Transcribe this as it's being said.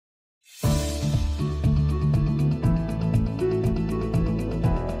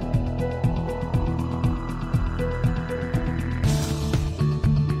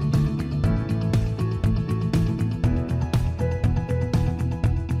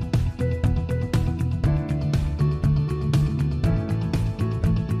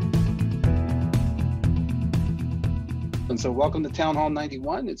So welcome to Town Hall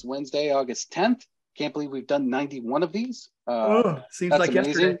 91. It's Wednesday, August 10th. Can't believe we've done 91 of these. Seems that's like amazing.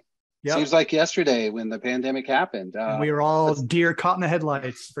 yesterday. Yep. Seems like yesterday when the pandemic happened. And we were all deer caught in the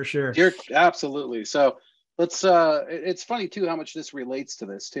headlights for sure. Absolutely. So let's, it's funny too, how much this relates to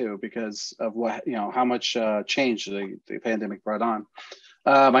this too, because of what, how much change the pandemic brought on.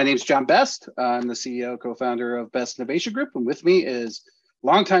 My name's John Best. I'm the CEO, co-founder of Best Innovation Group. And with me is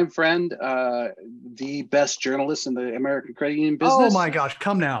longtime friend, the best journalist in the American credit union business. Oh my gosh,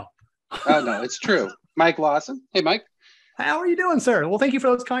 come now. No, it's true. Mike Lawson. Hey, Mike. How are you doing, sir? Well, thank you for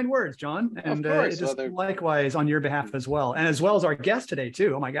those kind words, John. And of course. Just likewise on your behalf as well. And as well as our guest today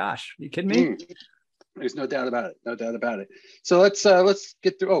too. Oh my gosh. Are you kidding me? There's no doubt about it. No doubt about it. So let's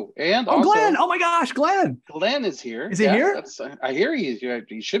get through. Also, Glenn. Oh my gosh, Glenn. Glenn is here. Is he here? I hear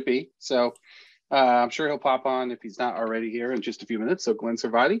he should be. So I'm sure he'll pop on if he's not already here in just a few minutes. So Glenn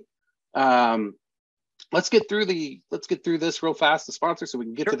Servati. Let's get through this real fast, the sponsor, so we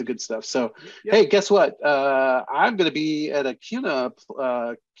can get to the good stuff. So, Hey, guess what? I'm going to be at a CUNA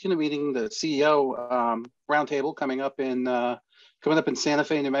meeting, the CEO roundtable coming up in Santa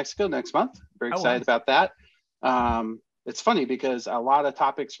Fe, New Mexico next month. Very excited about that. It's funny because a lot of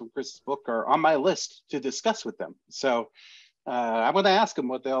topics from Chris's book are on my list to discuss with them. So I'm going to ask them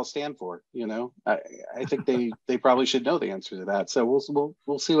what they all stand for. I think they probably should know the answer to that. So we'll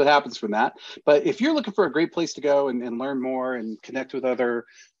see what happens from that. But if you're looking for a great place to go and learn more and connect with other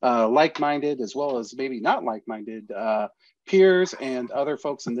like-minded as well as maybe not like-minded peers and other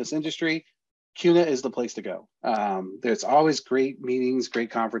folks in this industry, CUNA is the place to go. There's always great meetings,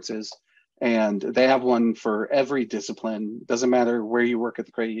 great conferences, and they have one for every discipline. Doesn't matter where you work at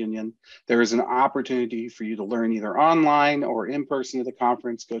the credit union. There is an opportunity for you to learn either online or in person at the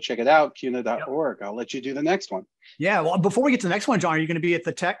conference. Go check it out, CUNA.org. I'll let you do the next one. Yeah, well, before we get to the next one, John, are you going to be at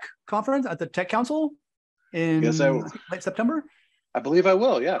the tech conference, at the Tech Council in late September? I believe I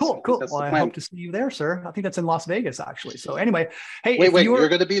will, yes. Cool. Well, I hope to see you there, sir. I think that's in Las Vegas, actually. So anyway, hey. Wait, you're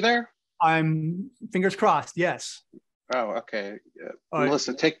going to be there? I'm fingers crossed, yes. Oh, okay.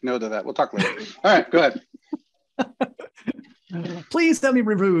 Melissa, take note of that. We'll talk later. All right, go ahead. Please let me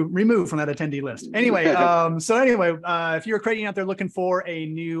remove from that attendee list. Anyway, if you're a credit union out there looking for a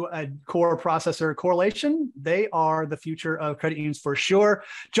new core processor Correlation, they are the future of credit unions for sure.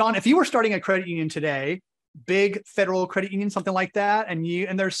 John, if you were starting a credit union today, big federal credit union, something like that, and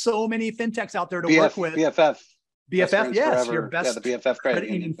there's so many fintechs out there to work with. BFF, yes, forever. your best the BFF credit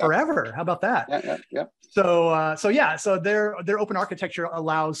union forever. How about that? Yeah. So their open architecture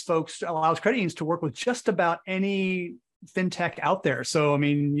allows credit unions to work with just about any fintech out there. So I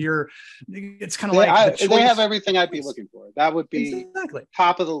mean, it's kind of they have everything I'd be looking for. That would be exactly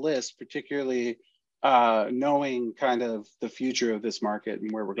top of the list, particularly knowing kind of the future of this market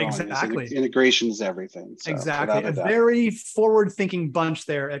and where we're going. Exactly. Integration is everything. So exactly. A very forward-thinking bunch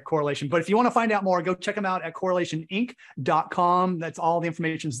there at Correlation. But if you want to find out more, go check them out at correlationinc.com. That's all the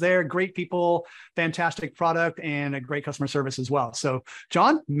information's there. Great people, fantastic product, and a great customer service as well. So,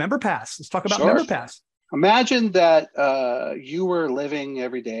 John, MemberPass. Let's talk about MemberPass. Imagine that you were living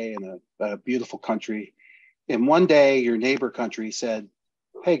every day in a beautiful country, and one day your neighbor country said,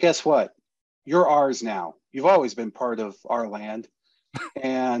 "Hey, guess what? You're ours now. You've always been part of our land."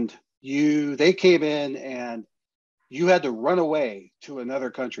 And they came in and you had to run away to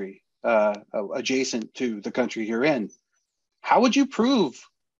another country adjacent to the country you're in. How would you prove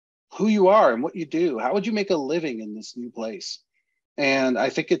who you are and what you do? How would you make a living in this new place? And I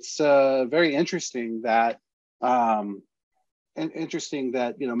think it's very interesting that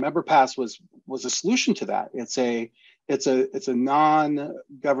MemberPass was a solution to that. It's a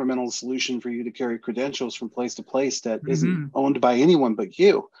non-governmental solution for you to carry credentials from place to place that isn't owned by anyone but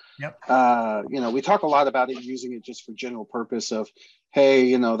you. Yep. We talk a lot about it, using it just for general purpose of,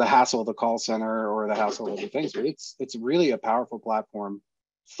 hey, the hassle of the call center or the hassle of other things, but it's really a powerful platform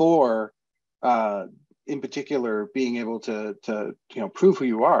for, in particular, being able to prove who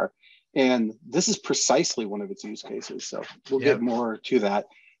you are. And this is precisely one of its use cases. So we'll get more to that.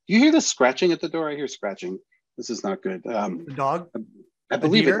 Do you hear the scratching at the door? I hear scratching. This is not good. The dog? I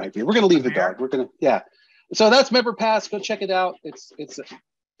believe it might be. We're going to leave the dog. So that's MemberPass. Go check it out. It's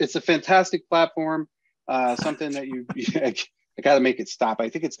a fantastic platform. Something that I got to make it stop. I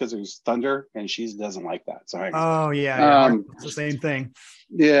think it's because there's thunder and she doesn't like that. So it's the same thing.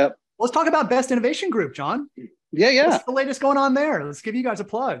 Yeah. Let's talk about Best Innovation Group, John. Yeah. What's the latest going on there? Let's give you guys a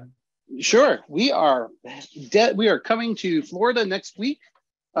plug. Sure. We are coming to Florida next week.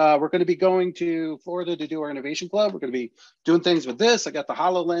 We're going to be going to Florida to do our innovation club. We're going to be doing things with this. I got the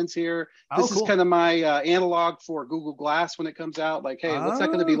HoloLens here. This is kind of my analog for Google Glass when it comes out. Like, hey, what's that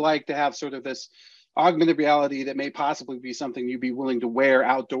going to be like to have sort of this augmented reality that may possibly be something you'd be willing to wear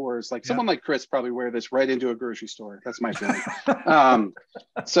outdoors. Like someone like Chris probably wear this right into a grocery store. That's my feeling.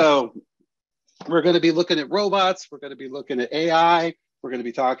 So we're going to be looking at robots. We're going to be looking at AI. We're going to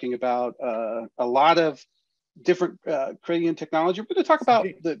be talking about a lot of different creating technology. We're going to talk about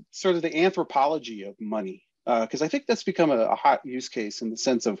the sort of the anthropology of money, because I think that's become a hot use case in the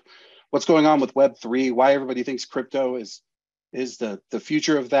sense of what's going on with Web3, why everybody thinks crypto is the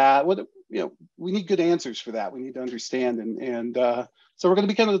future of that. What, we need good answers for that. We need to understand, and so we're going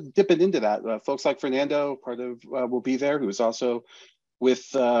to be kind of dipping into that. Folks like Fernando, part of will be there, who is also with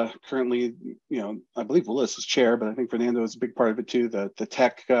currently, I believe Willis is chair, but I think Fernando is a big part of it too. The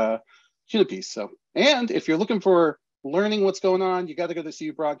tech CUNA piece. So, and if you're looking for learning what's going on, you got to go to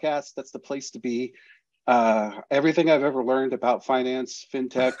CU Broadcast. That's the place to be. Everything I've ever learned about finance,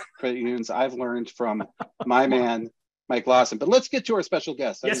 fintech, credit unions, I've learned from my man, Mike Lawson. But let's get to our special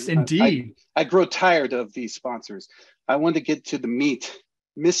guest. Yes, indeed. I grow tired of these sponsors. I want to get to the meat.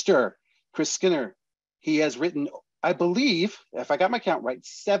 Mr. Chris Skinner. He has written, I believe, if I got my count right,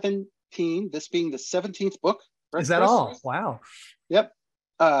 17, this being the 17th book. Right, is that Chris? All? Wow. Yep.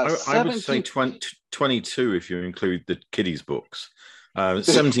 I would say 22 if you include the kiddies books.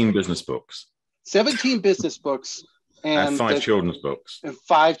 17 business books. 17 business books. And 5 children's books. And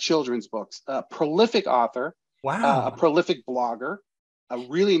 5 children's books. A prolific author. Wow. A prolific blogger. A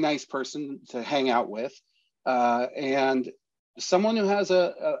really nice person to hang out with. And someone who has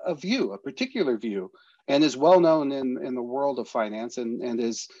a view, a particular view, and is well known in the world of finance, and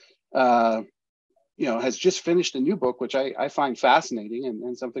is has just finished a new book, which I find fascinating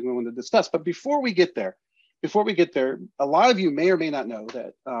and something we want to discuss. But before we get there, a lot of you may or may not know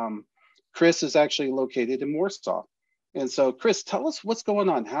that Chris is actually located in Warsaw. And so, Chris, tell us what's going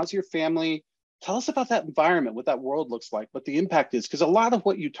on. How's your family? Tell us about that environment, what that world looks like, what the impact is. Because a lot of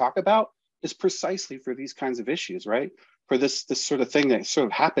what you talk about is precisely for these kinds of issues, right? For this sort of thing that sort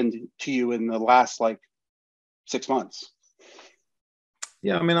of happened to you in the last 6 months.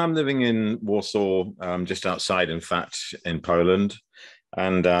 Yeah, I mean, I'm living in Warsaw, just outside, in fact, in Poland.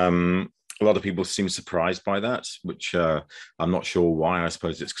 And a lot of people seem surprised by that, which I'm not sure why. I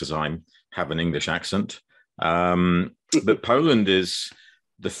suppose it's because I have an English accent. But Poland is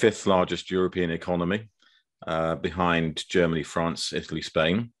the 5th largest European economy, behind Germany, France, Italy,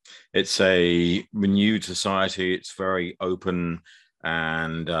 Spain. It's a renewed society. It's very open,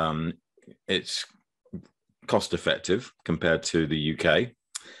 and it's cost effective compared to the UK.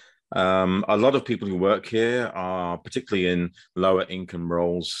 A lot of people who work here are particularly in lower income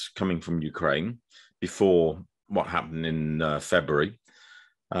roles coming from Ukraine before what happened in February.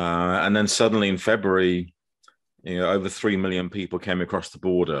 And then suddenly in February, over 3 million people came across the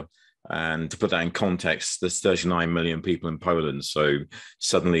border. And to put that in context, there's 39 million people in Poland. So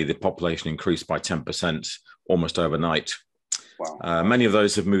suddenly the population increased by 10% almost overnight. Wow. Many of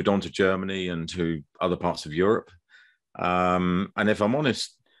those have moved on to Germany and to other parts of Europe. And if I'm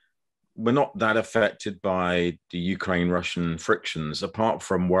honest, we're not that affected by the Ukraine-Russian frictions, apart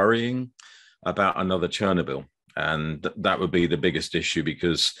from worrying about another Chernobyl. And that would be the biggest issue,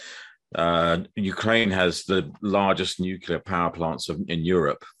 because Ukraine has the largest nuclear power plants in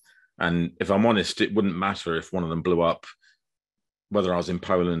Europe. And if I'm honest, it wouldn't matter if one of them blew up, whether I was in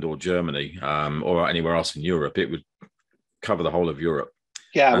Poland or Germany or anywhere else in Europe. It would cover the whole of Europe.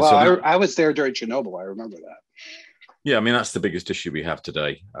 Yeah, well, so I was there during Chernobyl. I remember that. Yeah, I mean, that's the biggest issue we have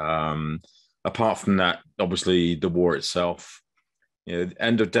today. Apart from that, obviously, the war itself.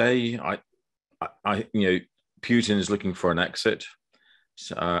 End of day, Putin is looking for an exit,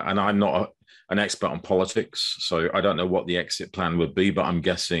 and I'm not an expert on politics, so I don't know what the exit plan would be. But I'm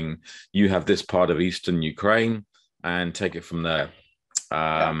guessing you have this part of eastern Ukraine and take it from there.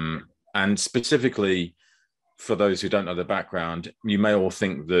 And specifically, for those who don't know the background, you may all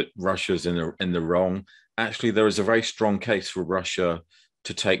think that Russia's in the wrong. Actually, there is a very strong case for Russia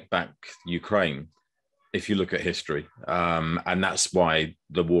to take back Ukraine, if you look at history. And that's why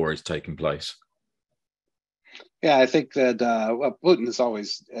the war is taking place. Yeah, I think that Putin has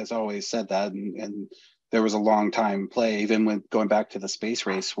always said that, and there was a long time play, even when going back to the space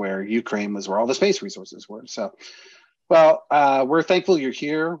race, where Ukraine was where all the space resources were. So, well, we're thankful you're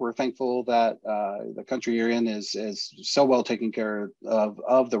here. We're thankful that the country you're in is so well taken care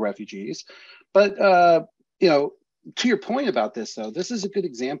of the refugees. But to your point about this, though, this is a good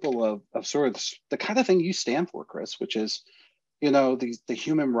example of sort of the kind of thing you stand for, Chris, which is, the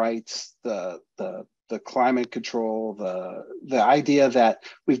human rights, the climate control, the idea that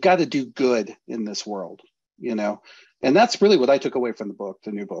we've got to do good in this world, and that's really what I took away from the book.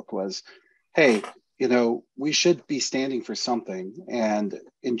 The new book was, hey, we should be standing for something. And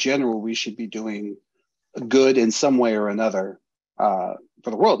in general, we should be doing good in some way or another for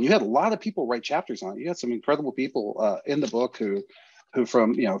the world. And you had a lot of people write chapters on it. You had some incredible people in the book who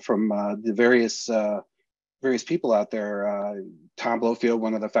from the various people out there. Tom Blofield,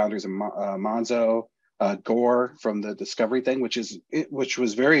 one of the founders of Monzo, Gore from the Discovery thing, which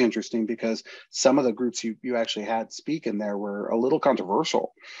was very interesting because some of the groups you actually had speak in there were a little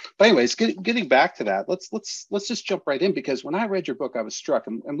controversial. But anyways, getting back to that, let's just jump right in, because when I read your book, I was struck,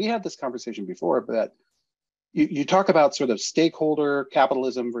 and we had this conversation before, but you talk about sort of stakeholder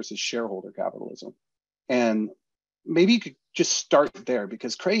capitalism versus shareholder capitalism, and maybe you could just start there,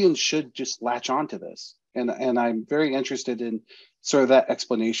 because Crayons should just latch onto this. And I'm very interested in sort of that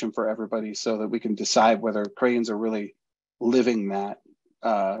explanation for everybody so that we can decide whether Crayons are really living that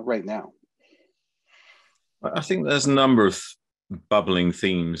right now. I think there's a number of bubbling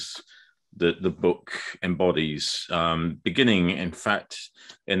themes that the book embodies, beginning, in fact,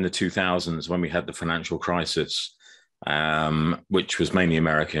 in the 2000s when we had the financial crisis, which was mainly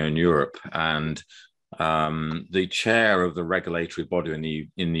America and Europe. And the chair of the regulatory body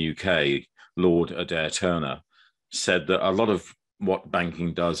in the UK, Lord Adair Turner, said that a lot of what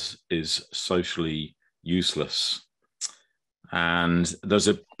banking does is socially useless. And there's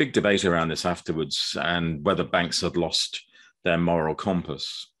a big debate around this afterwards, and whether banks had lost their moral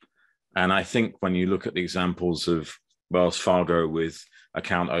compass. And I think when you look at the examples of Wells Fargo with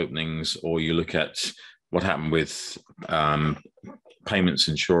account openings, or you look at what happened with payments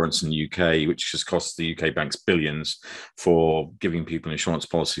insurance in the UK, which has cost the UK banks billions for giving people insurance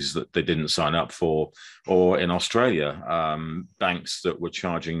policies that they didn't sign up for, or in Australia, banks that were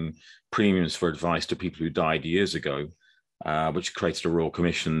charging premiums for advice to people who died years ago, which created a royal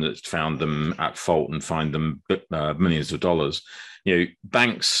commission that found them at fault and fined them millions of dollars.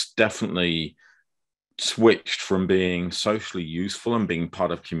 Banks definitely switched from being socially useful and being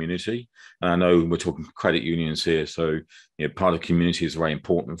part of community. And I know we're talking credit unions here, so part of community is a very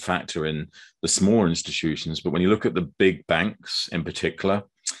important factor in the smaller institutions. But when you look at the big banks in particular,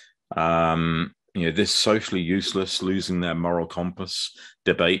 this socially useless, losing their moral compass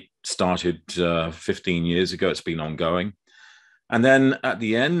debate started 15 years ago. It's been ongoing. And then at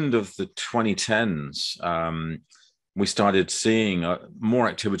the end of the 2010s, we started seeing more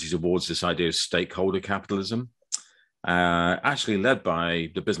activity towards this idea of stakeholder capitalism, actually led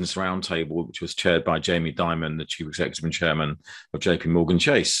by the Business Roundtable, which was chaired by Jamie Dimon, the chief executive and chairman of JP Morgan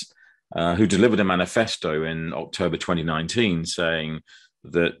Chase, who delivered a manifesto in October 2019 saying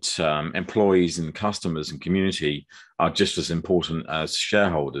that employees and customers and community are just as important as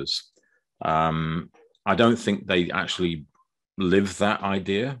shareholders. I don't think they actually live that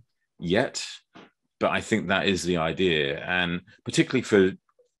idea yet, but I think that is the idea. And particularly for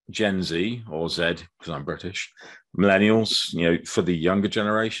Gen Z or Z, because I'm British, millennials, for the younger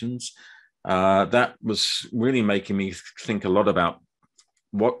generations, that was really making me think a lot about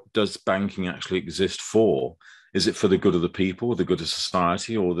what does banking actually exist for? Is it for the good of the people, the good of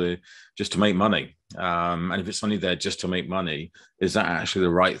society, or just to make money? And if it's only there just to make money, is that actually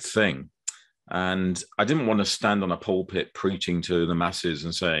the right thing? And I didn't want to stand on a pulpit preaching to the masses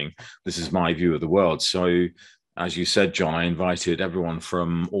and saying, this is my view of the world. So, as you said, John, I invited everyone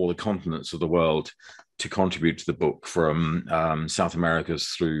from all the continents of the world to contribute to the book, from South Americas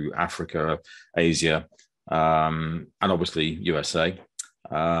through Africa, Asia, and obviously USA.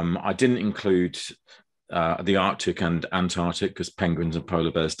 I didn't include the Arctic and Antarctic because penguins and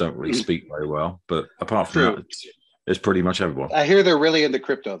polar bears don't really speak very well. But apart from that, it's pretty much everyone. I hear they're really into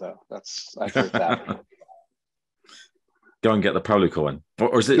crypto, though. I've heard that. Go and get the polar coin,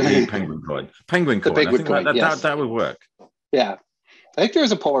 or is it the penguin coin? Penguin coin. Penguin coin. Yes. That would work. Yeah, I think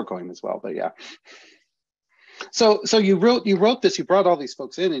there's a polar coin as well, but yeah. So you wrote this. You brought all these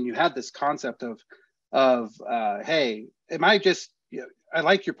folks in, and you had this concept of hey, am I just? I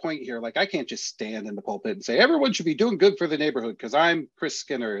like your point here. Like, I can't just stand in the pulpit and say everyone should be doing good for the neighborhood because I'm Chris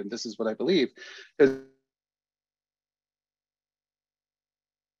Skinner and this is what I believe.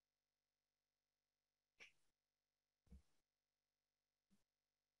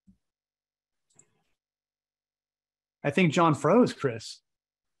 I think John froze, Chris,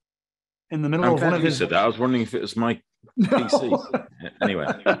 in the middle of one of his. Said that. I was wondering if it was my PC. Anyway,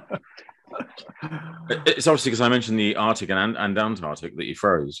 it's obviously because I mentioned the Arctic and Antarctic that you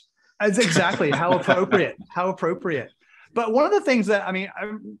froze. That's exactly how appropriate. How appropriate. But one of the things that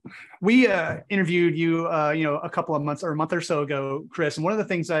we interviewed you, a couple of months or a month or so ago, Chris. And one of the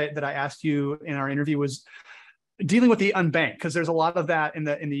things that I asked you in our interview was, dealing with the unbanked, because there's a lot of that in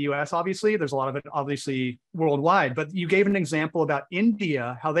the US, obviously. There's a lot of it, obviously, worldwide. But you gave an example about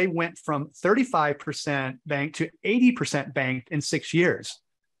India, how they went from 35% banked to 80% banked in 6 years.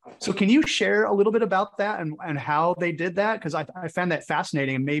 So can you share a little bit about that and how they did that? Because I found that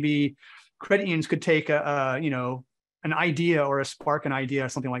fascinating, and maybe credit unions could take an idea or spark an idea or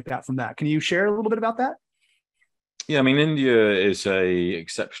something like that from that. Can you share a little bit about that? Yeah, I mean, India is a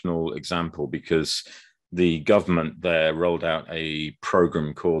exceptional example because the government there rolled out a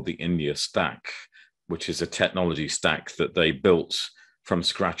program called the India Stack, which is a technology stack that they built from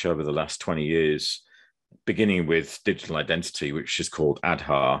scratch over the last 20 years, beginning with digital identity, which is called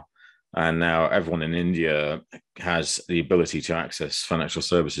Aadhaar. And now everyone in India has the ability to access financial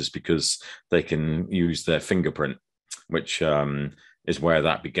services because they can use their fingerprint, which is where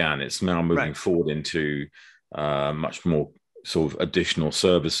that began. It's now moving forward into much more sort of additional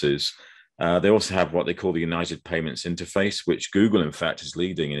services. They also have what they call the United Payments Interface, which Google, in fact, is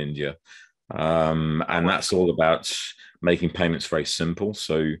leading in India. And that's all about making payments very simple.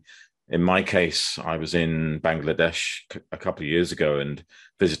 So in my case, I was in Bangladesh a couple of years ago and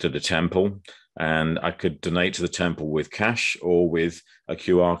visited a temple, and I could donate to the temple with cash or with a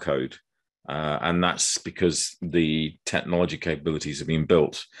QR code. And that's because the technology capabilities have been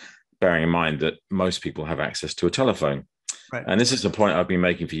built, bearing in mind that most people have access to a telephone. Right. And this is the point I've been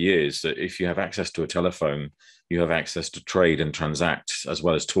making for years, that if you have access to a telephone, you have access to trade and transact as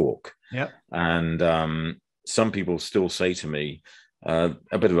well as talk. Yeah. And some people still say to me, a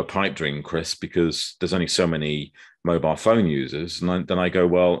bit of a pipe dream, Chris, because there's only so many mobile phone users. And then I go,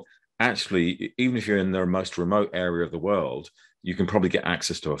 well, actually, even if you're in the most remote area of the world, you can probably get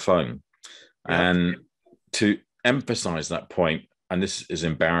access to a phone. Yeah. And to emphasize that point, and this is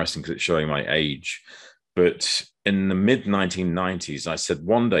embarrassing because it's showing my age, but in the mid-1990s, I said,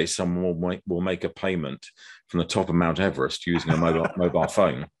 one day someone will make a payment from the top of Mount Everest using a mobile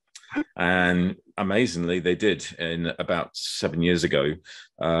phone. And amazingly, they did in about 7 years ago,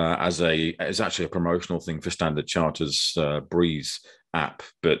 it's actually a promotional thing for Standard Chartered's Breeze app,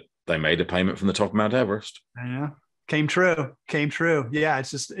 but they made a payment from the top of Mount Everest. Yeah, came true. Yeah,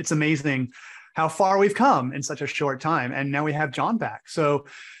 it's amazing how far we've come in such a short time. And now we have John back. So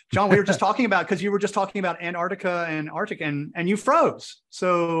John, we were just talking about, because you were just talking about Antarctica and Arctic, and you froze.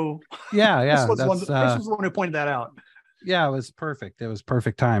 So yeah. Chris was the one who pointed that out. Yeah, it was perfect. It was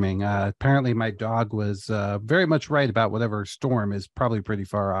perfect timing. Apparently my dog was very much right about whatever storm is probably pretty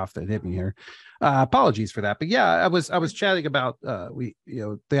far off that hit me here. Apologies for that. But yeah, I was chatting about the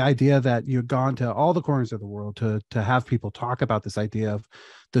idea that you've gone to all the corners of the world to have people talk about this idea of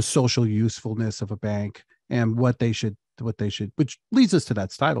the social usefulness of a bank and what they should, which leads us to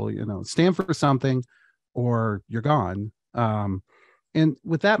that title, stand for something or you're gone. And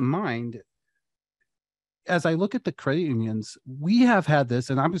with that in mind, as I look at the credit unions, we have had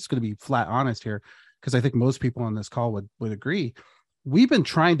this, and I'm just going to be flat honest here, because I think most people on this call would agree. We've been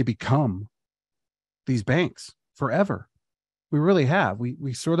trying to become these banks forever. We really have.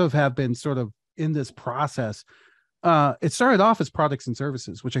 We sort of have been sort of in this process. It started off as products and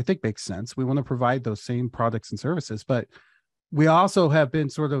services, which I think makes sense. We want to provide those same products and services, but we also have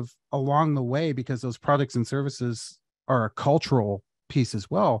been sort of along the way, because those products and services are a cultural piece as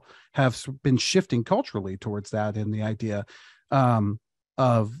well, have been shifting culturally towards that, and the idea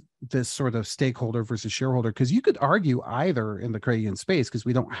of this sort of stakeholder versus shareholder, because you could argue either in the credit union space, because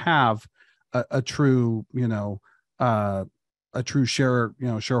we don't have a true shareholder.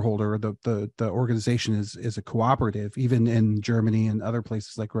 The organization is a cooperative, even in Germany and other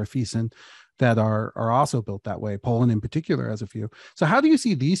places like Raiffeisen that are also built that way. Poland in particular has a few. So how do you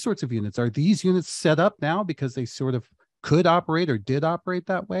see these sorts of units? Are these units set up now because they sort of could operate or did operate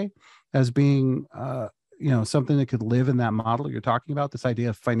that way as being, something that could live in that model you're talking about, this idea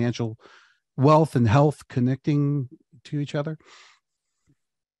of financial wealth and health connecting to each other?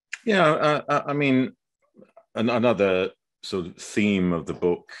 Yeah, I mean, another sort of theme of the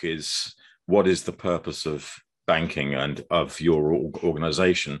book is, what is the purpose of banking and of your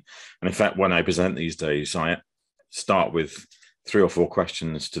organization? And in fact, when I present these days, I start with 3 or 4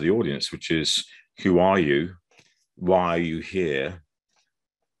 questions to the audience, which is, who are you? Why are you here?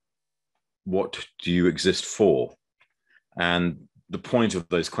 What do you exist for? And the point of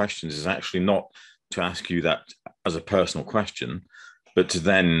those questions is actually not to ask you that as a personal question, but to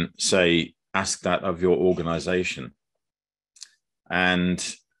then ask that of your organization. And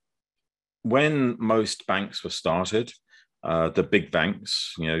when most banks were started, the big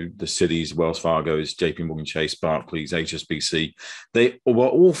banks, the Citis, Wells Fargo's, JP Morgan Chase, Barclays, HSBC, they were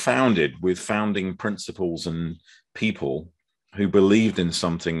all founded with founding principles and people who believed in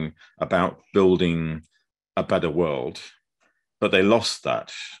something about building a better world, but they lost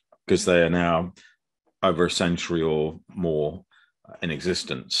that because they are now over a century or more in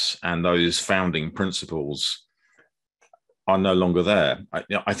existence, and those founding principles are no longer there.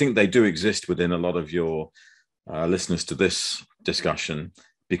 I think they do exist within a lot of your listeners to this discussion,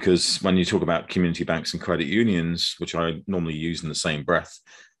 because when you talk about community banks and credit unions, which I normally use in the same breath,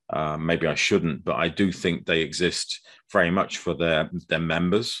 maybe I shouldn't, but I do think they exist very much for their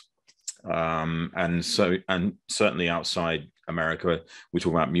members. And certainly outside America, we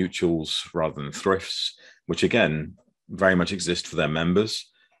talk about mutuals rather than thrifts, which again very much exist for their members.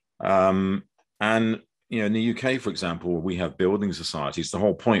 And in the UK, for example, we have building societies. The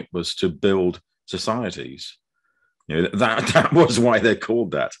whole point was to build societies. That was why they're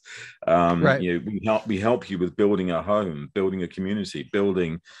called that. Right. We help you with building a home, building a community,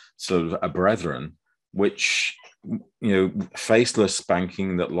 building sort of a brethren, which faceless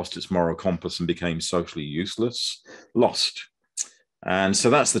banking that lost its moral compass and became socially useless, lost. And so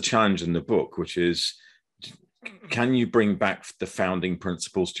that's the challenge in the book, which is, can you bring back the founding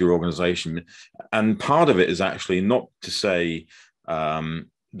principles to your organization? And part of it is actually not to say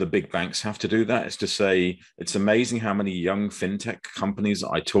the big banks have to do that. It's to say it's amazing how many young fintech companies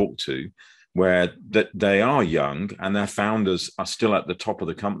I talk to where that they are young and their founders are still at the top of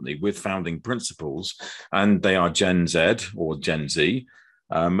the company with founding principles, and they are Gen Z or Gen Z,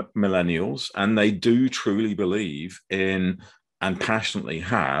 millennials, and they do truly believe in and passionately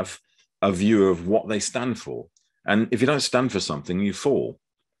have a view of what they stand for. And if you don't stand for something, you fall.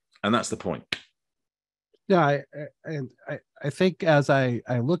 And that's the point. Yeah, I think as I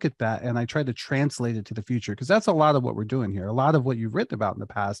look at that and I try to translate it to the future, because that's a lot of what we're doing here. A lot of what you've written about in the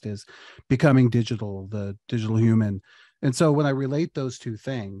past is becoming digital, the digital human. And so when I relate those two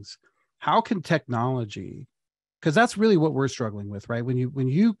things, how can technology, because that's really what we're struggling with, right? When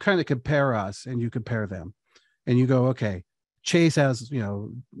you kind of compare us and you compare them and you go, okay, Chase has,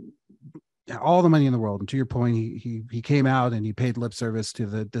 all the money in the world. And to your point, he came out and he paid lip service to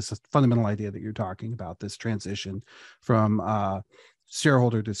this fundamental idea that you're talking about, this transition from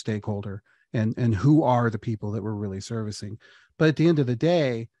shareholder to stakeholder, and who are the people that we're really servicing. But at the end of the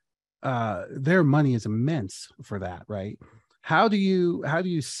day, their money is immense for that, right? How do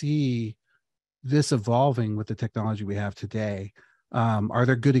you see this evolving with the technology we have today? Are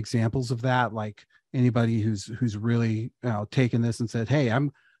there good examples of that? Like anybody who's really taken this and said, hey,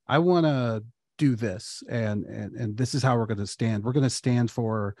 I want to do this, and this is how we're going to stand. We're going to stand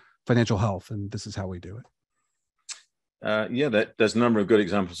for financial health, and this is how we do it. There's a number of good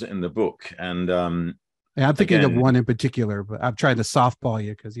examples in the book, and I'm thinking of one in particular, but I'm trying to softball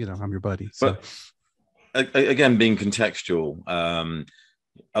you because I'm your buddy. So. But again, being contextual,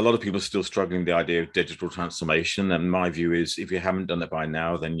 a lot of people are still struggling with the idea of digital transformation, and my view is, if you haven't done it by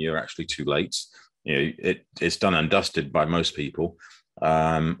now, then you're actually too late. It's done and dusted by most people.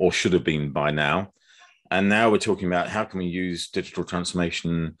 Or should have been by now. And now we're talking about how can we use digital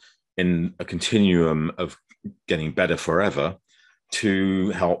transformation in a continuum of getting better forever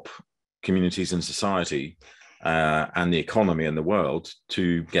to help communities and society and the economy and the world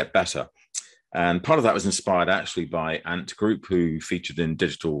to get better. And part of that was inspired actually by Ant Group, who featured in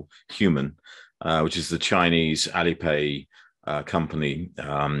Digital Human, which is the Chinese Alipay company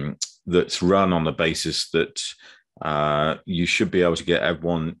that's run on the basis that you should be able to get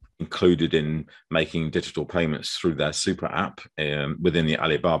everyone included in making digital payments through their super app within the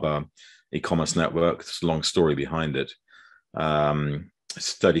Alibaba e-commerce network. There's a long story behind it.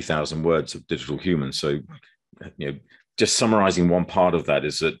 It's 30,000 words of Digital Human. So, just summarizing one part of that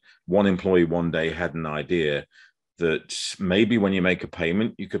is that one employee one day had an idea that maybe when you make a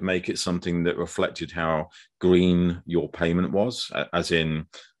payment, you could make it something that reflected how green your payment was, as in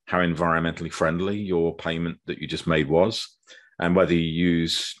how environmentally friendly your payment that you just made was, and whether you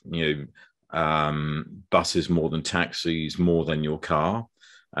use buses more than taxis, more than your car,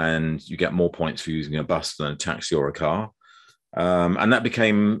 and you get more points for using a bus than a taxi or a car. And that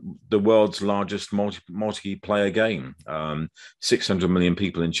became the world's largest multiplayer game. 600 million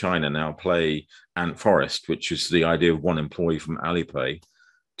people in China now play Ant Forest, which is the idea of one employee from Alipay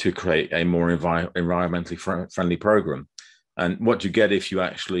to create a more environmentally friendly program. And what do you get if you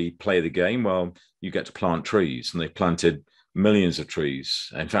actually play the game? Well, you get to plant trees, and they've planted millions of trees.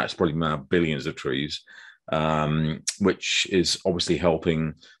 In fact, it's probably now billions of trees, which is obviously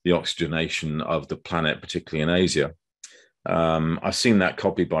helping the oxygenation of the planet, particularly in Asia. I've seen that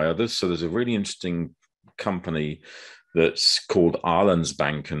copied by others. So there's a really interesting company that's called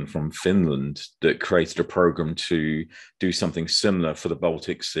Arlandsbanken from Finland that created a program to do something similar for the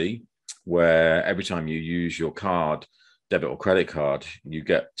Baltic Sea, where every time you use your card debit or credit card, you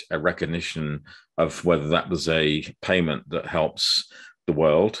get a recognition of whether that was a payment that helps the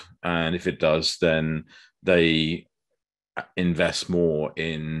world. And if it does, then they invest more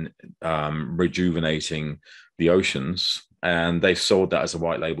in rejuvenating the oceans. And they've sold that as a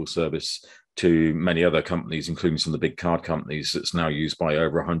white label service to many other companies, including some of the big card companies. That's now used by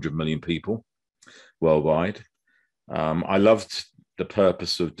over 100 million people worldwide. I loved the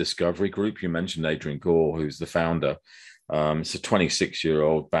purpose of Discovery Group. You mentioned Adrian Gore, who's the founder. It's a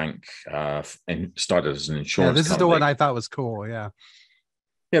 26-year-old bank and started as an insurance this company. is the one I thought was cool. Yeah,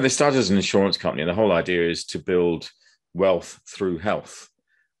 they started as an insurance company, and the whole idea is to build wealth through health.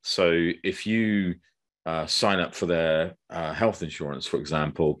 So if you sign up for their health insurance, for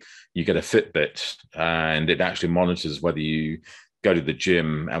example, you get a Fitbit, and it actually monitors whether you go to the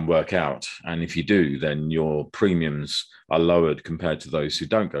gym and work out. And if you do, then your premiums are lowered compared to those who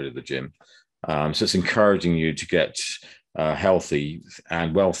don't go to the gym. So it's encouraging you to get healthy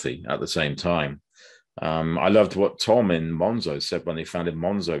and wealthy at the same time. I loved what Tom in Monzo said when they founded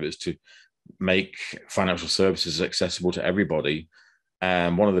Monzo, is to make financial services accessible to everybody.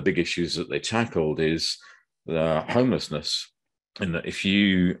 And one of the big issues that they tackled is homelessness. And that if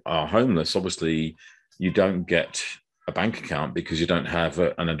you are homeless, obviously you don't get a bank account because you don't have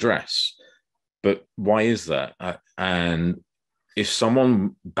an address. But why is that? And if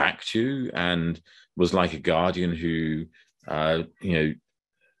someone backed you and was like a guardian who,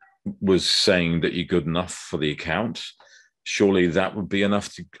 was saying that you're good enough for the account, surely that would be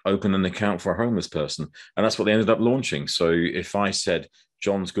enough to open an account for a homeless person. And that's what they ended up launching. So if I said,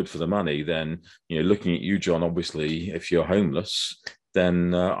 John's good for the money, then, looking at you, John, obviously, if you're homeless,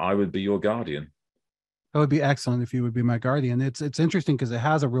 then I would be your guardian. That would be excellent if you would be my guardian. It's interesting because it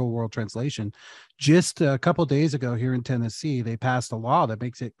has a real world translation. Just a couple of days ago here in Tennessee, they passed a law that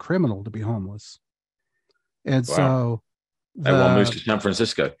makes it criminal to be homeless. And so everyone moves to San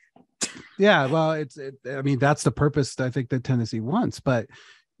Francisco. Yeah, well, that's the purpose I think that Tennessee wants. But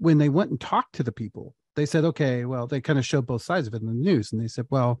when they went and talked to the people, they said, okay, well, they kind of showed both sides of it in the news. And they said,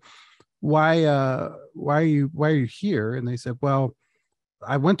 well, why are you here? And they said, well,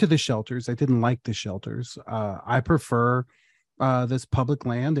 I went to the shelters. I didn't like the shelters. I prefer this public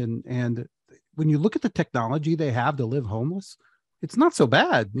land. And when you look at the technology they have to live homeless, it's not so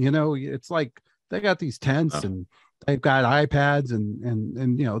bad. It's like they got these tents and they've got iPads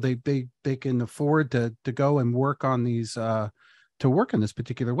and they can afford to go and work on these to work in this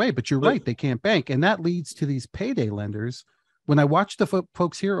particular way. But you're right, they can't bank, and that leads to these payday lenders. When I watch the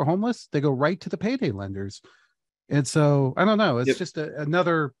folks here are homeless, they go right to the payday lenders. And so I don't know. It's just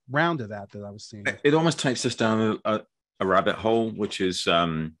another round of that I was seeing. It almost takes us down a rabbit hole, which is,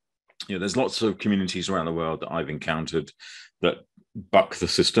 there's lots of communities around the world that I've encountered that buck the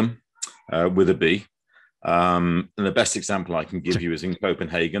system with a B. And the best example I can give you is in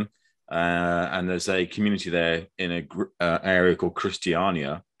Copenhagen. And there's a community there in an area called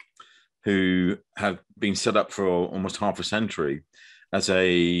Christiania who have been set up for almost half a century as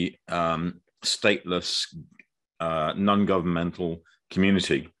a stateless non-governmental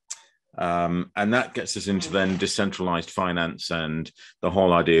community. And that gets us into then decentralized finance and the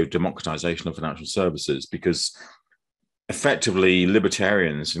whole idea of democratization of financial services, because effectively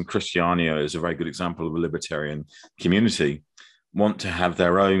libertarians, and Christiania is a very good example of a libertarian community, want to have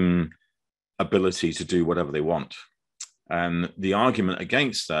their own ability to do whatever they want. And the argument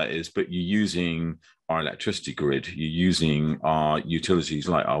against that is, but you're using our electricity grid, you're using our utilities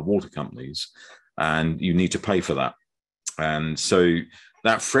like our water companies, and you need to pay for that. And so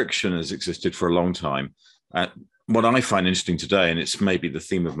that friction has existed for a long time. What I find interesting today, and it's maybe the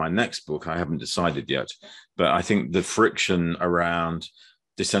theme of my next book, I haven't decided yet, but I think the friction around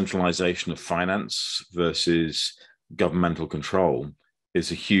decentralization of finance versus governmental control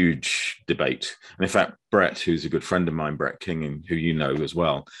is a huge debate. And in fact, Brett, who's a good friend of mine, Brett King, and who you know as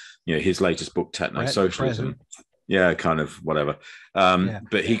well, his latest book, Techno-Socialism, kind of whatever.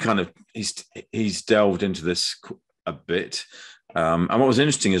 But he's delved into this a bit. And what was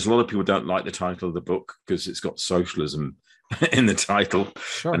interesting is a lot of people don't like the title of the book because it's got socialism in the title.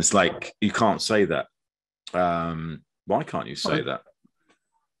 Sure. And it's like, you can't say that. Why can't you say that?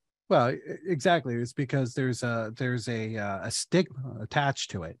 Well, exactly. It's because there's a stigma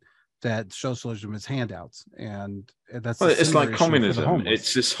attached to it that socialism is handouts, and that's it's like communism.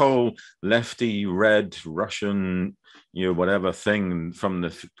 It's this whole lefty, red, Russian, whatever thing from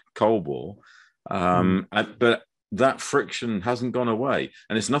the Cold War. But that friction hasn't gone away,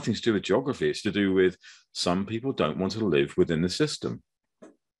 and it's nothing to do with geography. It's to do with some people don't want to live within the system.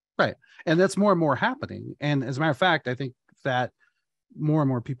 Right, and that's more and more happening. And as a matter of fact, I think that more and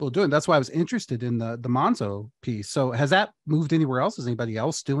more people doing. That's why I was interested in the Monzo piece. So has that moved anywhere else? Is anybody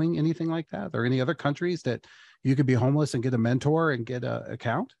else doing anything like that? Are there any other countries that you could be homeless and get a mentor and get an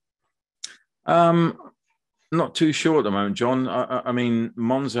account? Not too sure at the moment, John. I mean,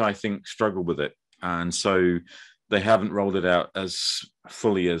 Monzo, I think, struggled with it. And so they haven't rolled it out as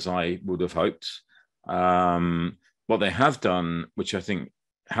fully as I would have hoped. What they have done, which I think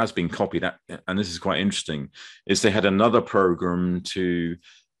has been copied, and this is quite interesting, is they had another program to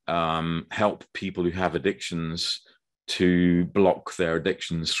help people who have addictions to block their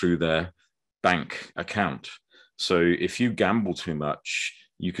addictions through their bank account. So if you gamble too much,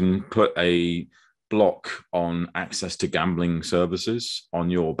 you can put a block on access to gambling services on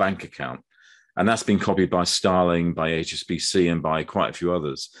your bank account. And that's been copied by Starling, by HSBC, and by quite a few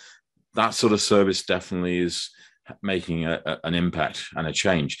others. That sort of service definitely is making an impact and a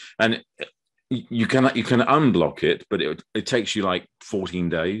change. And you can unblock it, but it takes you like 14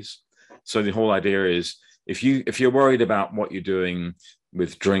 days. So the whole idea is if you're worried about what you're doing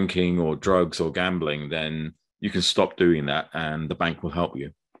with drinking or drugs or gambling, then you can stop doing that and the bank will help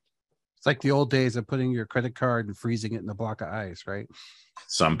you. It's like the old days of putting your credit card and freezing it in a block of ice, right?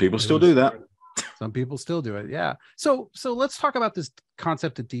 Some people still do that. Some people still do it. Yeah. So let's talk about this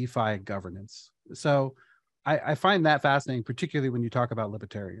concept of DeFi and governance. So I find that fascinating, particularly when you talk about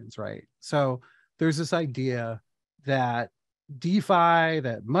libertarians, right? So there's this idea that DeFi,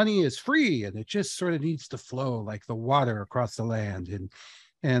 that money is free and it just sort of needs to flow like the water across the land,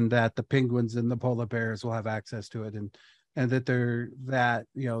 and that the penguins and the polar bears will have access to it, and that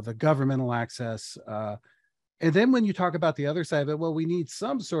the governmental access. And then when you talk about the other side of it, well, we need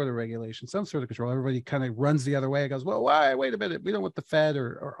some sort of regulation, some sort of control. Everybody kind of runs the other way and goes, well, why? Wait a minute. We don't want the Fed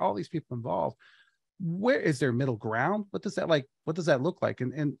or all these people involved. Where is there middle ground? What does that look like?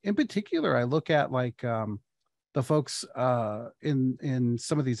 And in particular, I look at like the folks in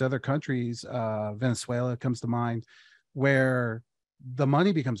some of these other countries, Venezuela comes to mind, where the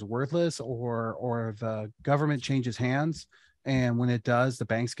money becomes worthless or the government changes hands. And when it does, the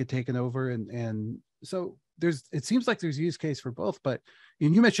banks get taken over. And so it seems like there's a use case for both. But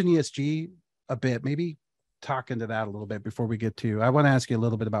you mentioned ESG a bit, maybe talk into that a little bit before we get to, I want to ask you a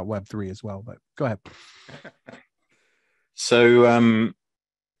little bit about Web3 as well, but go ahead. So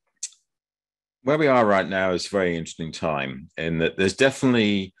where we are right now is a very interesting time in that there's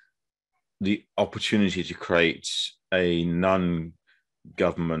definitely the opportunity to create a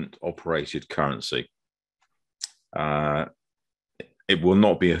non-government operated currency. It will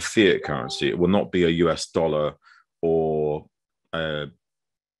not be a fiat currency. It will not be a US dollar or a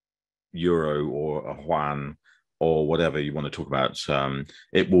euro or a yuan or whatever you want to talk about.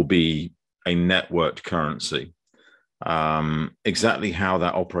 It will be a networked currency. Exactly how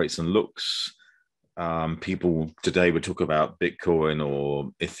that operates and looks, people today would talk about Bitcoin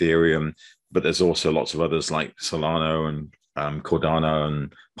or Ethereum, but there's also lots of others like Solana and Cardano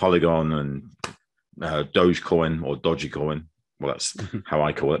and Polygon and Dogecoin or Dogecoin. Well, that's how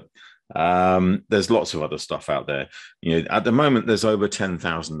I call it. There's lots of other stuff out there. At the moment, there's over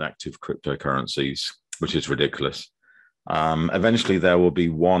 10,000 active cryptocurrencies, which is ridiculous. Eventually, there will be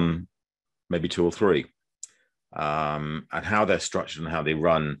one, maybe two or three. And how they're structured and how they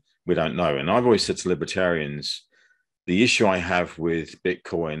run, we don't know. And I've always said to libertarians, the issue I have with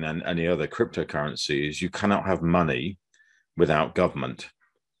Bitcoin and any other cryptocurrency is you cannot have money without government.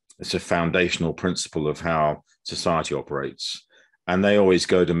 It's a foundational principle of how society operates. And they always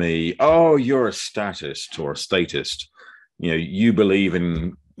go to me, oh, you're a statist or a statist. You believe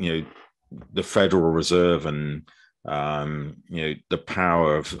in, the Federal Reserve and, the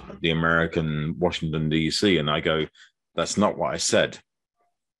power of the American Washington, D.C. And I go, that's not what I said.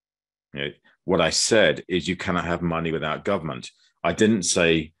 What I said is you cannot have money without government. I didn't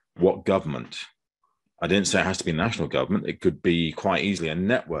say what government. I didn't say it has to be national government. It could be quite easily a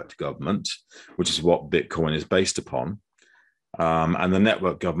networked government, which is what Bitcoin is based upon. And the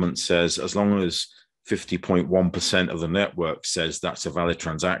network government says as long as 50.1% of the network says that's a valid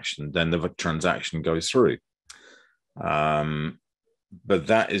transaction, then the transaction goes through. But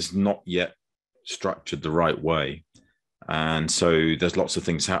that is not yet structured the right way. And so there's lots of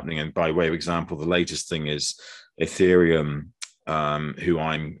things happening. And by way of example, the latest thing is Ethereum, who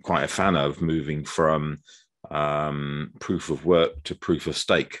I'm quite a fan of, moving from proof of work to proof of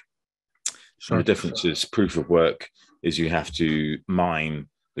stake. Sure. And the difference is proof of work is you have to mine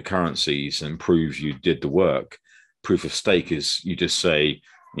the currencies and prove you did the work. Proof of stake is you just say,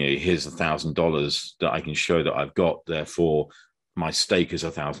 here's $1,000 that I can show that I've got. Therefore, my stake is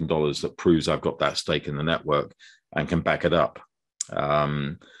 $1,000 that proves I've got that stake in the network and can back it up.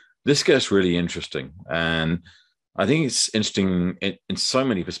 This gets really interesting. And I think it's interesting in so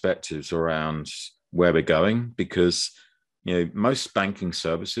many perspectives around where we're going, because most banking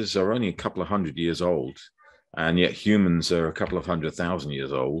services are only a couple of 100 years old, and yet humans are a couple of 100,000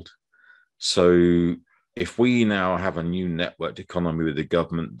 years old. So if we now have a new networked economy with a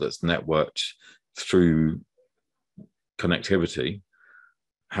government that's networked through connectivity,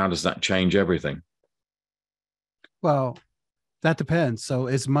 how does that change everything? Well, that depends. So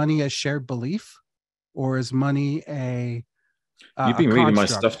is money a shared belief, or is money a You've been reading my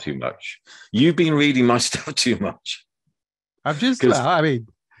stuff too much. You've been reading my stuff too much. I've just, I mean,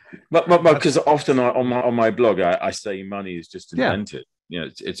 because often on my blog I say money is just invented.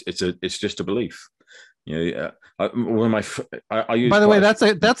 It's just a belief. One of my I use. By the way,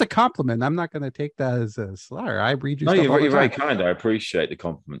 that's a compliment. I'm not going to take that as a slur. I read you. No, you're very kind. I appreciate the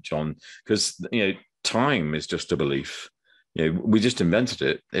compliment, John, because time is just a belief. We just invented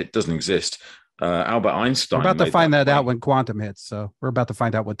it. It doesn't exist. Albert Einstein. We're about to find that out when quantum hits. So we're about to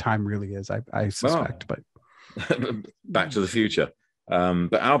find out what time really is. I suspect, but Back to the Future.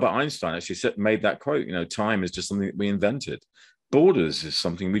 But Albert Einstein actually made that quote. Time is just something that we invented. Borders is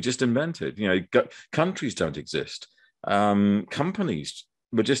something we just invented. Countries don't exist. Companies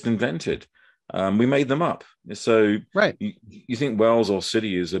were just invented. We made them up. So right. You think Wells or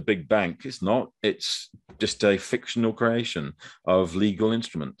Citi is a big bank. It's not. It's just a fictional creation of legal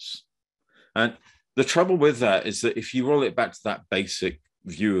instruments. And the trouble with that is that if you roll it back to that basic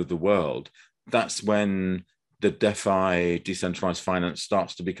view of the world, that's when the DeFi, decentralized finance,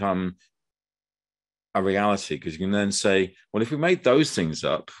 starts to become a reality, because you can then say, well, if we made those things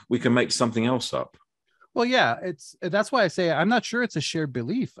up, we can make something else up. Well, yeah, that's why I say I'm not sure it's a shared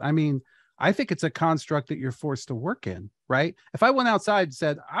belief. I mean, I think it's a construct that you're forced to work in, right? If I went outside and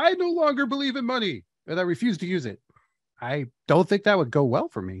said, I no longer believe in money and I refuse to use it, I don't think that would go well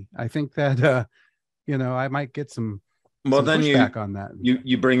for me. I think that, I might get some pushback on that.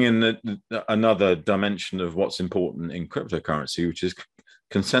 You bring in another dimension of what's important in cryptocurrency, which is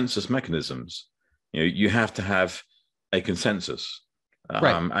consensus mechanisms. You have to have a consensus,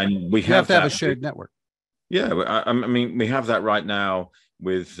 right? And we have to have a shared network. Yeah, I mean, we have that right now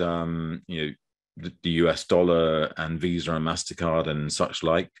with the US dollar and Visa and MasterCard and such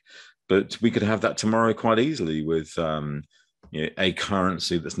like. But we could have that tomorrow quite easily with a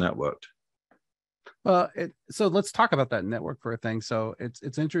currency that's networked. So let's talk about that network for a thing. So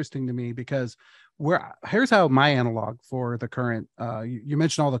it's interesting to me because here's how my analog for the current. You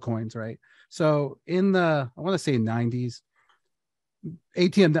mentioned all the coins, right? So in I want to say 90s,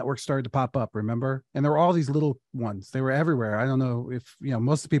 ATM networks started to pop up, remember? And there were all these little ones. They were everywhere. I don't know if,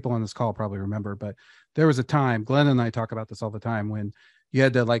 most of the people on this call probably remember, but there was a time, Glenn and I talk about this all the time, when you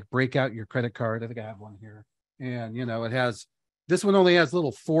had to break out your credit card. I think I have one here. And, this one only has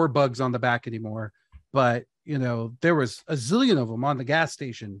little 4 bugs on the back anymore. But, there was a zillion of them on the gas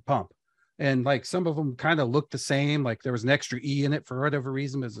station pump. And some of them kind of looked the same. There was an extra E in it for whatever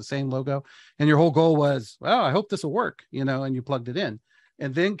reason. It was the same logo. And your whole goal was, well, I hope this will work, and you plugged it in.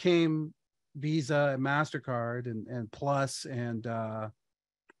 And then came Visa and MasterCard and Plus and,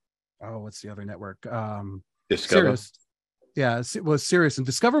 what's the other network? Discover. Cirrus. Yeah, it was Cirrus. And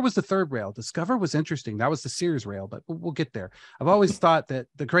Discover was the third rail. Discover was interesting. That was the Sears rail, but we'll get there. I've always thought that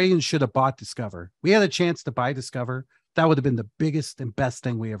the Canadians should have bought Discover. We had a chance to buy Discover. That would have been the biggest and best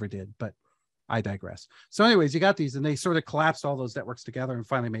thing we ever did, but I digress. So anyways, you got these and they sort of collapsed all those networks together and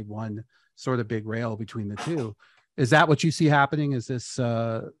finally made one sort of big rail between the two. Is that what you see happening? Is this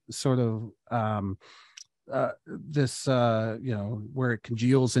sort of where it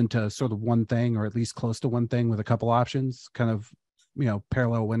congeals into sort of one thing, or at least close to one thing with a couple options, kind of,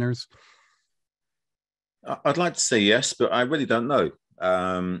 parallel winners? I'd like to say yes, but I really don't know.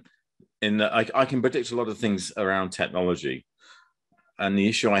 I can predict a lot of things around technology. And the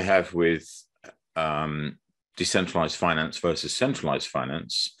issue I have with decentralized finance versus centralized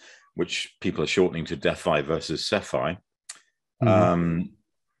finance, which people are shortening to DeFi versus CeFi,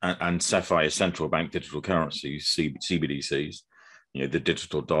 and CeFi is central bank digital currencies, CBDCs, the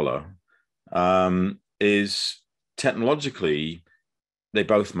digital dollar, is technologically, they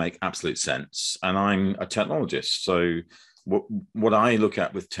both make absolute sense. And I'm a technologist. So what I look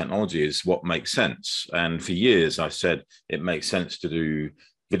at with technology is what makes sense. And for years, I said it makes sense to do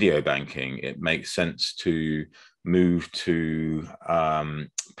video banking. It makes sense to move to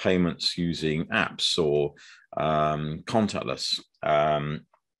payments using apps or contactless.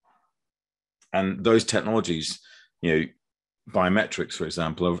 And those technologies, biometrics, for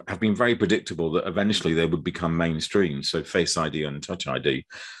example, have been very predictable that eventually they would become mainstream. So Face ID and Touch ID,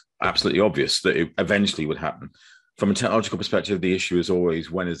 absolutely obvious that it eventually would happen. From a technological perspective, the issue is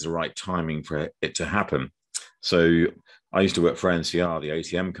always when is the right timing for it to happen. So I used to work for NCR, the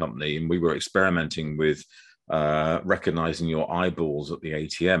ATM company, and we were experimenting with recognizing your eyeballs at the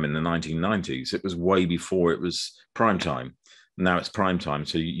ATM in the 1990s. It was way before it was prime time. Now it's prime time,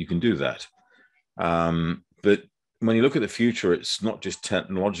 so you can do that. But when you look at the future, it's not just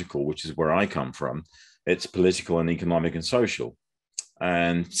technological, which is where I come from. It's political and economic and social.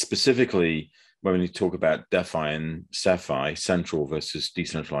 And specifically, when we talk about DeFi and CeFi, central versus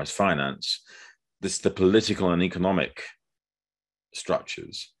decentralized finance, this the political and economic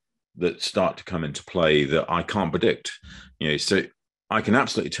structures that start to come into play that I can't predict. So I can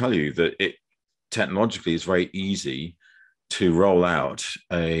absolutely tell you that it technologically is very easy to roll out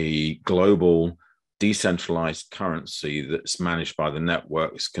a global decentralized currency that's managed by the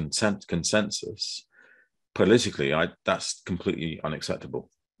network's consensus. Politically, that's completely unacceptable.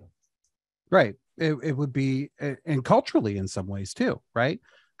 Right. It would be, and culturally in some ways too, right?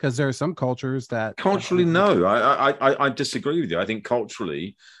 Because there are some cultures that culturally, no, I disagree with you. I think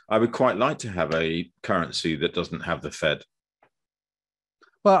culturally, I would quite like to have a currency that doesn't have the Fed.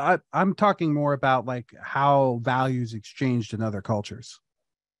 Well, I'm talking more about like how values exchanged in other cultures.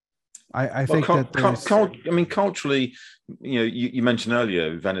 I think that culturally, you mentioned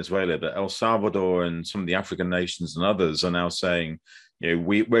earlier Venezuela, but El Salvador and some of the African nations and others are now saying,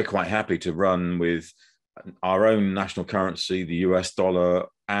 we're quite happy to run with our own national currency, the US dollar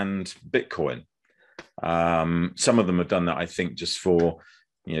and Bitcoin. Some of them have done that, I think, just for,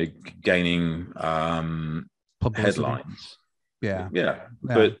 gaining headlines. Yeah.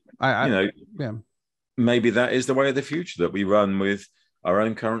 But maybe that is the way of the future, that we run with our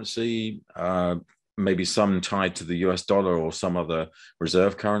own currency, maybe some tied to the US dollar or some other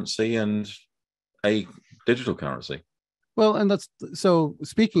reserve currency, and a digital currency. Well, and so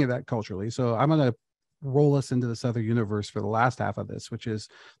speaking of that culturally, so I'm going to roll us into this other universe for the last half of this, which is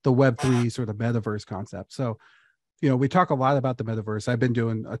the Web3 sort of metaverse concept. So, we talk a lot about the metaverse. I've been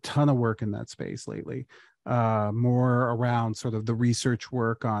doing a ton of work in that space lately, more around sort of the research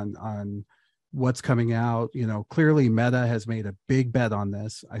work on what's coming out. Clearly Meta has made a big bet on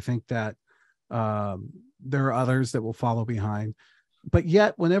this. I think that there are others that will follow behind. But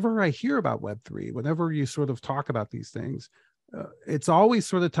yet, whenever I hear about Web3, whenever you sort of talk about these things, it's always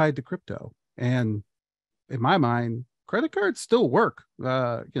sort of tied to crypto. And in my mind, credit cards still work.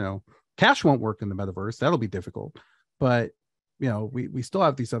 Cash won't work in the metaverse. That'll be difficult. But, we still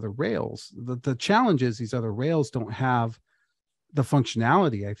have these other rails. The challenge is these other rails don't have the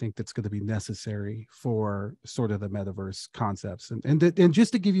functionality, I think, that's going to be necessary for sort of the metaverse concepts. And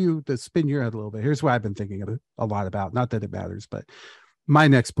just to give you the spin your head a little bit, here's what I've been thinking a lot about. Not that it matters, but my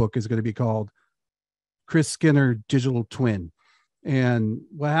next book is going to be called Chris Skinner Digital Twin. And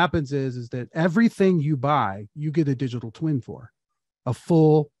what happens is that everything you buy, you get a digital twin for, a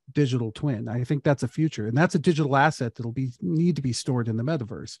full digital twin. I think that's a future, and that's a digital asset that'll need to be stored in the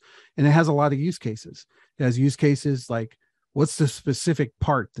metaverse. And it has a lot of use cases. It has use cases like, what's the specific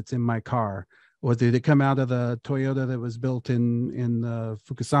part that's in my car? Or did it come out of the Toyota that was built in the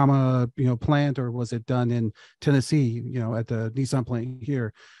Fukushima, plant, or was it done in Tennessee, at the Nissan plant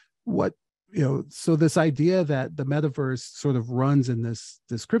here? So this idea that the metaverse sort of runs in this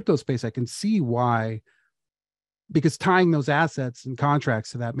crypto space, I can see why, because tying those assets and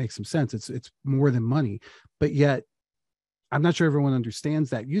contracts to that makes some sense. It's more than money, but yet I'm not sure everyone understands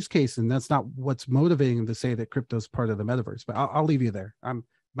that use case, and that's not what's motivating them to say that crypto is part of the metaverse. But I'll leave you there.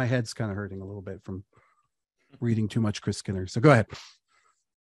 My head's kind of hurting a little bit from reading too much Chris Skinner. So go ahead.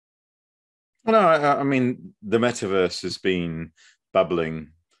 Well, no, I mean, the metaverse has been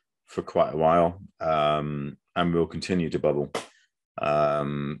bubbling for quite a while, and will continue to bubble.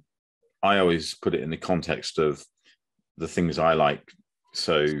 I always put it in the context of the things I like.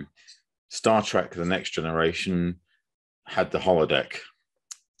 So Star Trek: The Next Generation had the holodeck,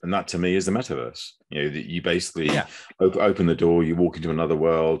 and that to me is the metaverse. You basically open the door, you walk into another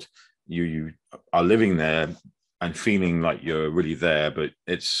world, you are living there and feeling like you're really there, but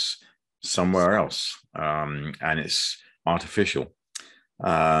it's somewhere else, and it's artificial.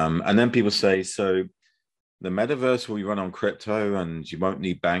 And then people say, so the metaverse will be run on crypto and you won't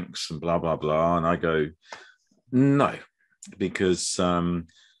need banks and blah, blah, blah. And I go, no, because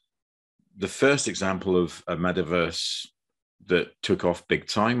the first example of a metaverse that took off big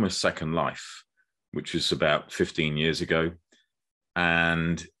time was Second Life, which was about 15 years ago.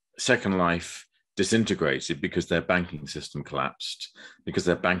 And Second Life disintegrated because their banking system collapsed, because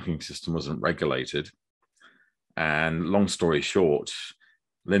their banking system wasn't regulated. And long story short,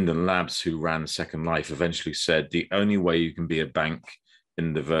 Linden Labs, who ran Second Life, eventually said the only way you can be a bank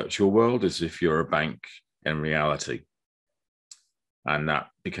in the virtual world is if you're a bank in reality. And that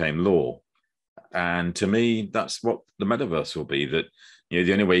became law. And to me, that's what the metaverse will be. That,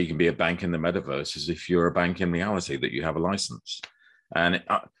 the only way you can be a bank in the metaverse is if you're a bank in reality, that you have a license. And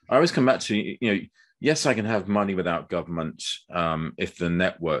I always come back to, yes, I can have money without government if the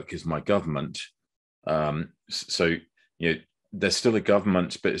network is my government. So there's still a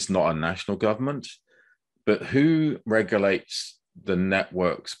government, but it's not a national government. But who regulates the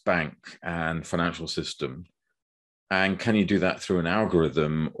network's bank and financial system? And can you do that through an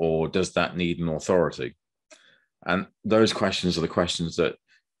algorithm, or does that need an authority? And those questions are the questions that,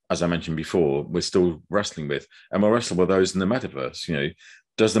 as I mentioned before, we're still wrestling with. And we'll wrestle with those in the metaverse.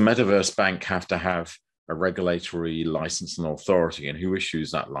 Does the metaverse bank have to have a regulatory license and authority? And who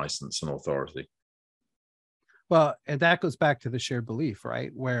issues that license and authority? Well, and that goes back to the shared belief,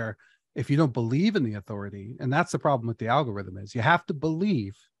 right? Where if you don't believe in the authority, and that's the problem with the algorithm, is you have to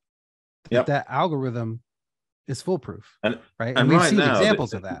believe that that algorithm is foolproof, right? And we've seen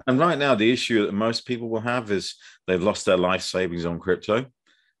examples of that. And right now, the issue that most people will have is they've lost their life savings on crypto,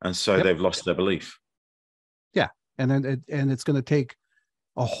 and so they've lost their belief. Yeah, and then it's going to take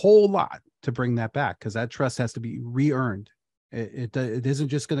a whole lot to bring that back, because that trust has to be re-earned. It isn't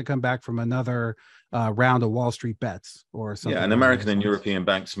just going to come back from another round of Wall Street bets or something. Yeah, and American and European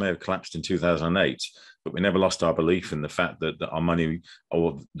banks may have collapsed in 2008, but we never lost our belief in the fact that our money,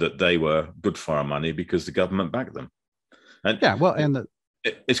 or that they were good for our money, because the government backed them. And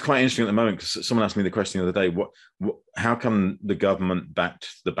it's quite interesting at the moment, because someone asked me the question the other day: how come the government backed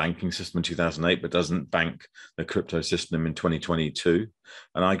the banking system in 2008 but doesn't bank the crypto system in 2022?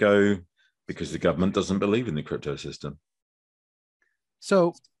 And I go, because the government doesn't believe in the crypto system.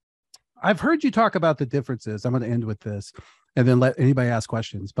 So I've heard you talk about the differences. I'm going to end with this and then let anybody ask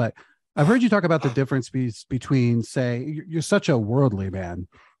questions. But I've heard you talk about the difference between, say, you're such a worldly man,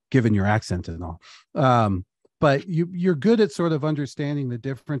 given your accent and all. But you're good at sort of understanding the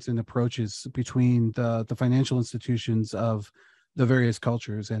difference in approaches between the financial institutions of the various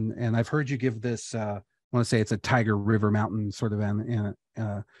cultures. And I've heard you give this, I want to say it's a Tiger River Mountain sort of an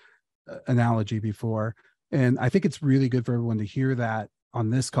analogy before. And I think it's really good for everyone to hear that on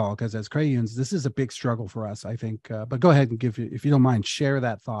this call, because as credit unions, this is a big struggle for us, I think. But go ahead and if you don't mind, share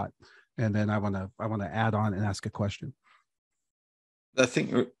that thought, and then I want to add on and ask a question. I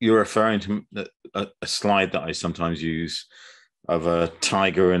think you're referring to a slide that I sometimes use of a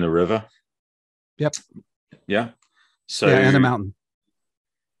tiger in a river. Yep. Yeah. So and a mountain.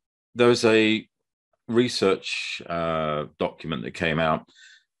 There was a research document that came out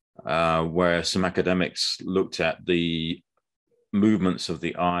where some academics looked at the movements of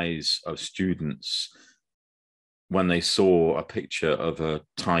the eyes of students when they saw a picture of a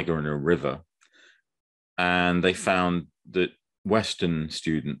tiger in a river. And they found that Western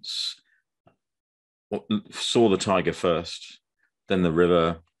students saw the tiger first, then the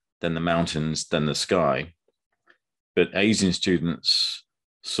river, then the mountains, then the sky. But Asian students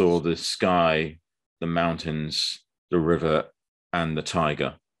saw the sky, the mountains, the river, and the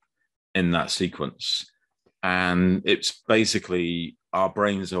tiger in that sequence. And it's basically our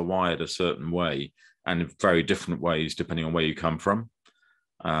brains are wired a certain way, and in very different ways depending on where you come from.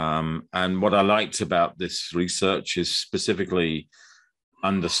 And what I liked about this research is specifically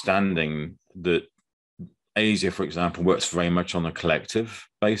understanding that Asia, for example, works very much on a collective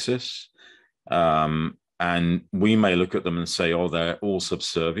basis. And we may look at them and say, oh, they're all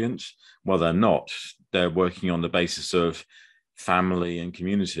subservient. Well, they're not. They're working on the basis of family and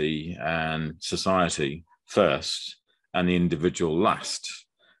community and society first, and the individual last.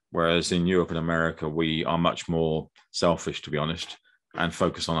 Whereas in Europe and America, we are much more selfish, to be honest, and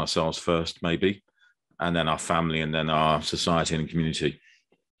focus on ourselves first, maybe, and then our family, and then our society and community.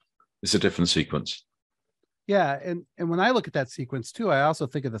 It's a different sequence. Yeah, and when I look at that sequence too, I also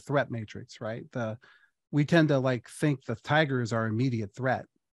think of the threat matrix, right? We tend to think the tiger is our immediate threat,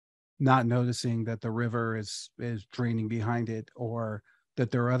 not noticing that the river is draining behind it, or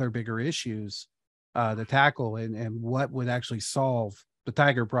that there are other bigger issues to tackle, and what would actually solve the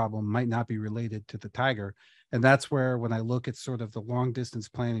tiger problem might not be related to the tiger. And that's where, when I look at sort of the long distance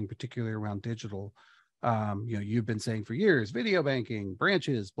planning, particularly around digital, you've been saying for years, video banking,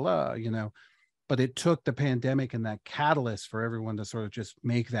 branches, blah, but it took the pandemic and that catalyst for everyone to sort of just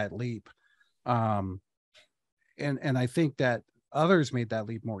make that leap. And I think that others made that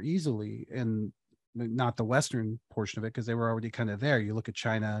leap more easily, and not the Western portion of it, because they were already kind of there. You look at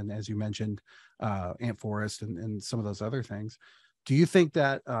China, and as you mentioned, Ant Forest and some of those other things. Do you think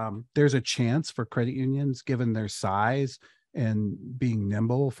that there's a chance for credit unions, given their size and being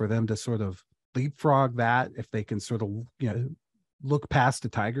nimble, for them to sort of leapfrog that, if they can sort of look past the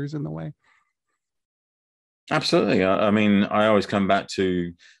tigers in the way? Absolutely. I mean, I always come back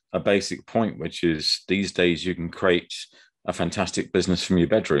to a basic point, which is these days you can create a fantastic business from your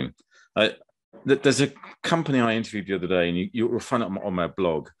bedroom. There's a company I interviewed the other day, and you'll find it on my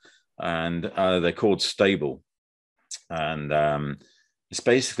blog, and they're called Stable. And it's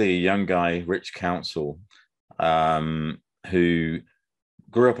basically a young guy, Rich Council, who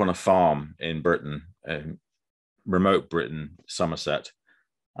grew up on a farm in Britain, remote Britain, Somerset,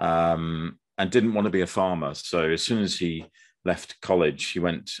 and didn't want to be a farmer. So as soon as he left college, he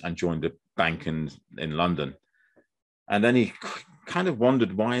went and joined a bank in London. And then he kind of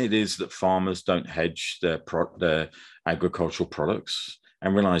wondered why it is that farmers don't hedge their agricultural products,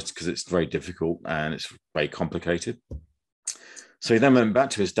 and realized because it's very difficult and it's very complicated. So he then went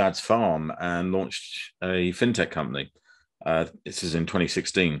back to his dad's farm and launched a fintech company. This is in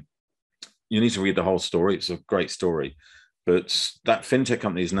 2016. You need to read the whole story. It's a great story. But that fintech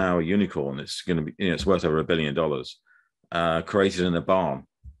company is now a unicorn. It's going to be, it's worth over $1 billion, created in a barn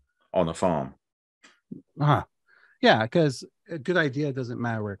on a farm. Uh-huh. Yeah, because a good idea doesn't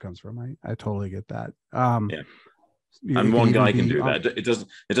matter where it comes from. I totally get that. Yeah. And one guy can do that.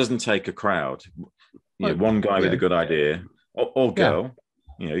 It doesn't take a crowd. One guy with a good idea or girl,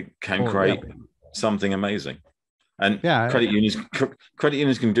 can create something amazing. And credit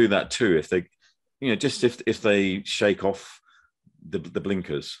unions can do that too if they, if they shake off the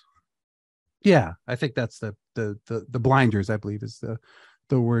blinkers. Yeah, I think that's the blinders, I believe, is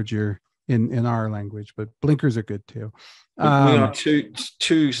the word you're in our language, but blinkers are good too. We are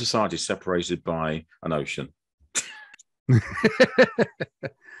two societies separated by an ocean.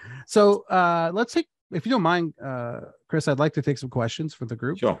 So let's take, if you don't mind, Chris, I'd like to take some questions for the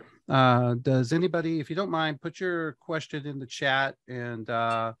group. Sure. Does anybody, if you don't mind, put your question in the chat, and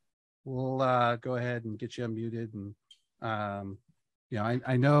we'll go ahead and get you unmuted. And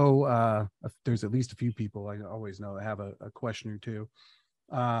I know there's at least a few people I always know that have a question or two.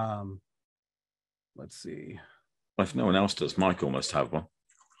 Let's see. Well, if no one else does, Michael must have one.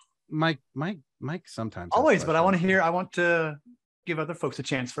 Mike sometimes always, but I want to give other folks a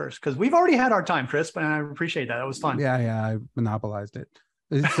chance first, because we've already had our time, Chris, and I appreciate that. It was fun. Yeah, I monopolized it.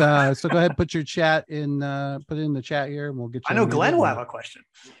 So go ahead, put your chat in, put it in the chat here, and we'll get you. I know Glenn will have a question.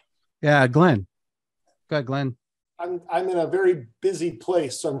 Yeah, Glenn. Go ahead, Glenn. I'm in a very busy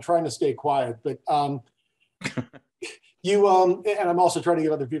place, so I'm trying to stay quiet. But you and I'm also trying to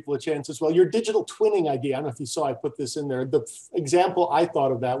give other people a chance as well. Your digital twinning idea, I don't know if you saw I put this in there. The example I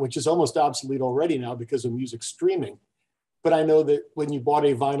thought of that, which is almost obsolete already now because of music streaming. But I know that when you bought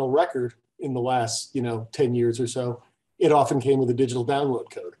a vinyl record in the last 10 years or so, it often came with a digital download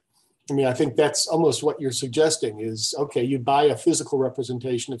code. I mean, I think that's almost what you're suggesting is, okay, you buy a physical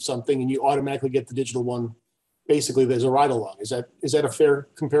representation of something and you automatically get the digital one. Basically, there's a ride along. Is that a fair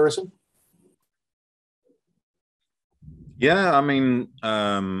comparison? Yeah, I mean,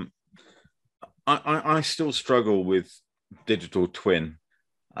 I still struggle with digital twin,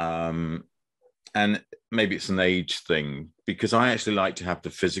 and maybe it's an age thing, because I actually like to have the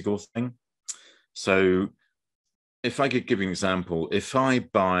physical thing. So if I could give you an example, if I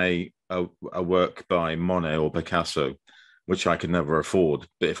buy a work by Monet or Picasso, which I could never afford,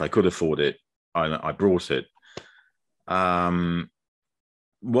 but if I could afford it, I brought it.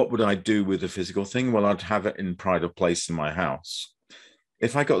 What would I do with the physical thing? Well, I'd have it in pride of place in my house.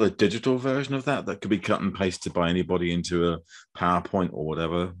 If I got the digital version of that could be cut and pasted by anybody into a PowerPoint or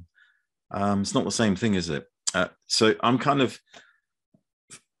whatever, it's not the same thing, is it? So I'm kind of,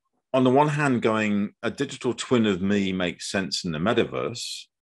 on the one hand, going, a digital twin of me makes sense in the metaverse,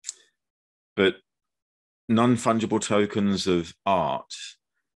 but non-fungible tokens of art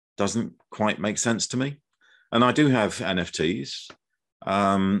doesn't quite make sense to me. And I do have NFTs,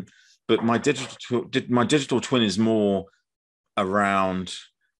 but my digital twin is more around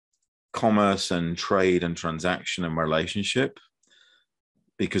commerce and trade and transaction and relationship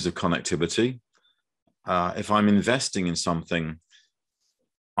because of connectivity. If I'm investing in something,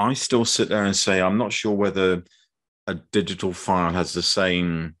 I still sit there and say, I'm not sure whether a digital file has the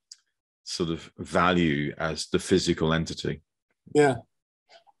same sort of value as the physical entity. Yeah.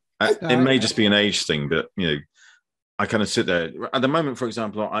 It may just be an age thing, but I kind of sit there at the moment. For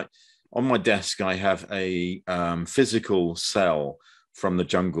example, on my desk I have a physical cell from the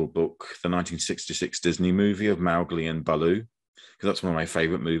Jungle Book, the 1966 Disney movie of Mowgli and Baloo, because that's one of my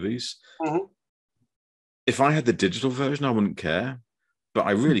favorite movies. Mm-hmm. If I had the digital version, I wouldn't care, but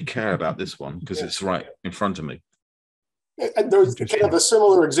I really care about this one because it's right in front of me. And there's kind of a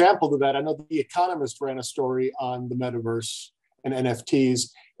similar example to that. I know The Economist ran a story on the metaverse and NFTs.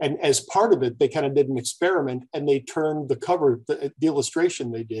 And as part of it, they kind of did an experiment and they turned the cover, the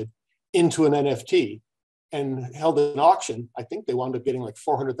illustration they did, into an NFT. and held an auction. I think they wound up getting like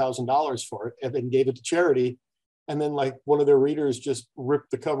 $400,000 for it and then gave it to charity. And then like one of their readers just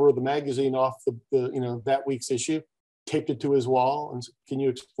ripped the cover of the magazine off the that week's issue, taped it to his wall, and said, "Can you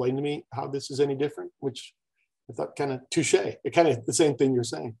explain to me how this is any different?" Which I thought kind of touche. It kind of the same thing you're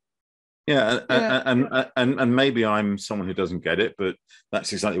saying. Yeah, and maybe I'm someone who doesn't get it, but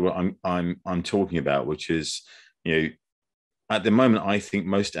that's exactly what I'm talking about, which is, at the moment, I think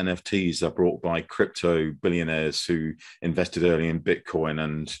most NFTs are brought by crypto billionaires who invested early in Bitcoin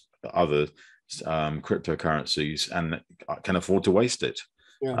and other cryptocurrencies and can afford to waste it.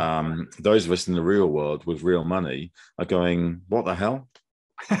 Yeah. Those of us in the real world with real money are going, what the hell?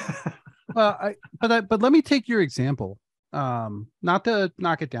 Well, but let me take your example. Not to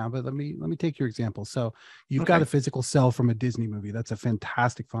knock it down, but let me take your example. So you've got a physical cell from a Disney movie. That's a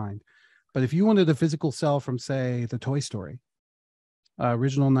fantastic find. But if you wanted a physical cell from, say, the Toy Story,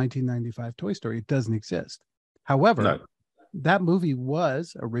 original 1995 Toy Story, it doesn't exist. However, that movie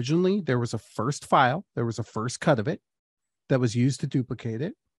was originally, there was a first file, there was a first cut of it that was used to duplicate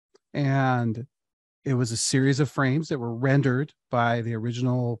it. And it was a series of frames that were rendered by the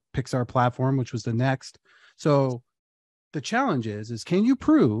original Pixar platform, which was the Next. So the challenge is can you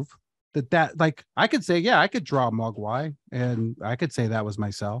prove that like, I could say, yeah, I could draw Mogwai and I could say that was my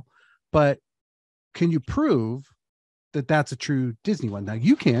cell, but can you prove that that's a true Disney one? Now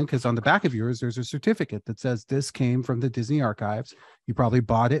you can, because on the back of yours, there's a certificate that says this came from the Disney archives. You probably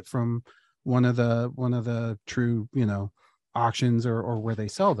bought it from one of the true, auctions or where they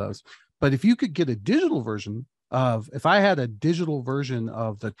sell those. But if you could get a digital version if I had a digital version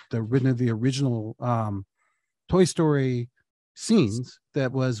of the original Toy Story scenes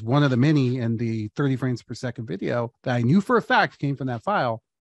that was one of the many in the 30 frames per second video that I knew for a fact came from that file,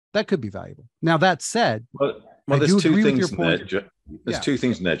 that could be valuable. Now that said, there's two things in there. There's two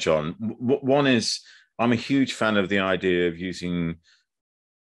things in there, John. One is I'm a huge fan of the idea of using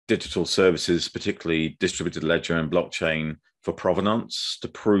digital services, particularly distributed ledger and blockchain, for provenance to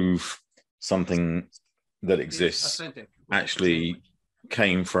prove something that exists actually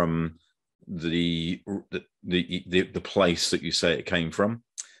came from the place that you say it came from.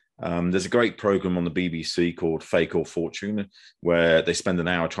 There's a great program on the BBC called Fake or Fortune, where they spend an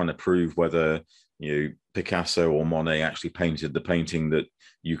hour trying to prove whether Picasso or Monet actually painted the painting that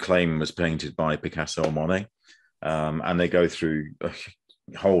you claim was painted by Picasso or Monet, and they go through a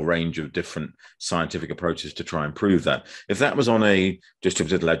whole range of different scientific approaches to try and prove that. If that was on a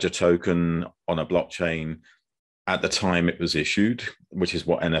distributed ledger token on a blockchain at the time it was issued, which is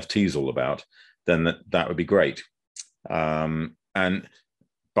what NFT is all about, then that would be great. And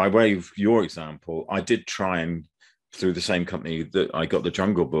by way of your example, I did try and, through the same company that I got the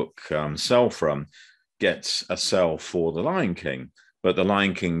Jungle Book cell from, get a cell for The Lion King, but The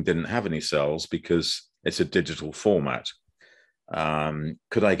Lion King didn't have any cells because it's a digital format.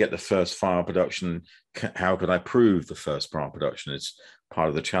 Could I get the first file production? How could I prove the first file production? It's part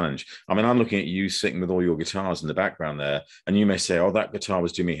of the challenge. I mean, I'm looking at you sitting with all your guitars in the background there, and you may say, oh, that guitar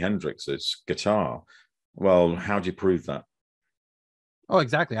was Jimi Hendrix's guitar. Well, how do you prove that? Oh,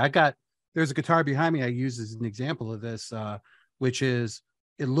 exactly. There's a guitar behind me I use as an example of this, which is,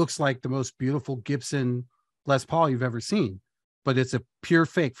 it looks like the most beautiful Gibson Les Paul you've ever seen, but it's a pure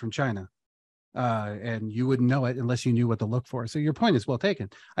fake from China. And you wouldn't know it unless you knew what to look for. So your point is well taken.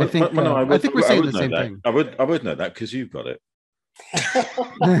 I think we're saying the same thing. I would know that because you've got it.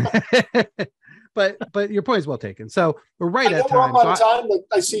 but your point is well taken. So we're right at time.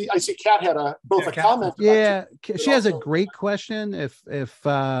 I see Kat had both a comment. Yeah, she has a great question. If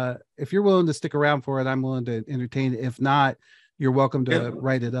you're willing to stick around for it, I'm willing to entertain it. If not, you're welcome to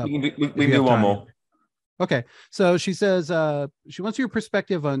write it up. We do one more. Okay. So she says she wants your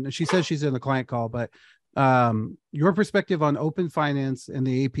perspective on, she says she's in a client call, but your perspective on open finance and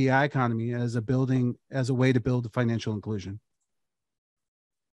the API economy as a way to build financial inclusion.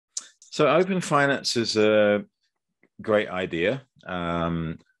 So open finance is a great idea.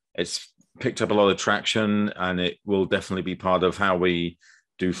 It's picked up a lot of traction, and it will definitely be part of how we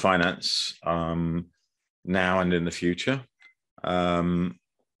do finance now and in the future.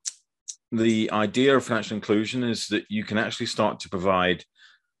 The idea of financial inclusion is that you can actually start to provide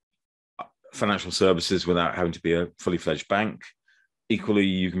financial services without having to be a fully fledged bank. Equally,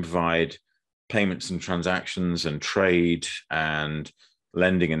 you can provide payments and transactions and trade and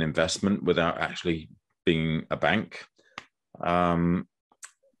lending and investment without actually being a bank. And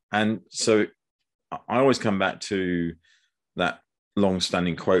so I always come back to that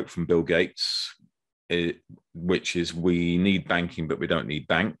long-standing quote from Bill Gates, which is, we need banking, but we don't need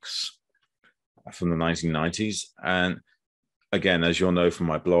banks, from the 1990s. And again, as you'll know from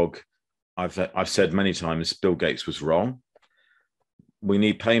my blog, I've said many times, Bill Gates was wrong. We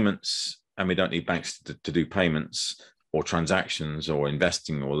need payments, and we don't need banks to do payments or transactions or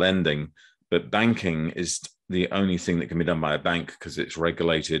investing or lending. But banking is the only thing that can be done by a bank because it's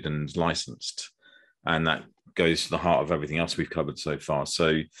regulated and licensed. And that goes to the heart of everything else we've covered so far.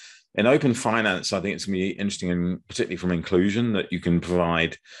 So in open finance, I think it's going to be interesting, and particularly from inclusion, that you can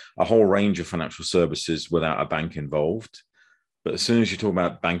provide a whole range of financial services without a bank involved. But as soon as you talk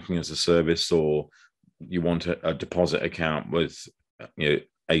about banking as a service, or you want a deposit account with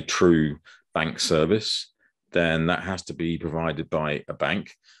a true bank service, then that has to be provided by a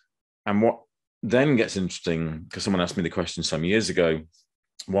bank. And what then gets interesting, because someone asked me the question some years ago,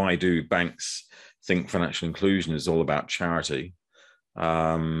 why do banks think financial inclusion is all about charity?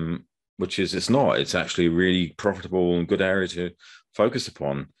 Which is, it's not. It's actually a really profitable and good area to focus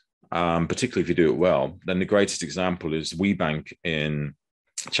upon, particularly if you do it well. Then the greatest example is WeBank in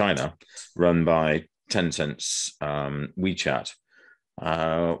China, run by Tencent's WeChat,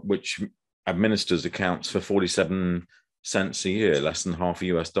 which administers accounts for 47 cents a year, less than half a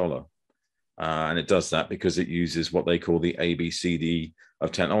US dollar. And it does that because it uses what they call the ABCD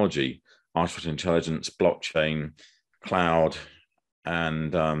of technology: artificial intelligence, blockchain, cloud,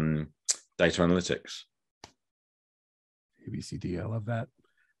 and data analytics. ABCD, I love that.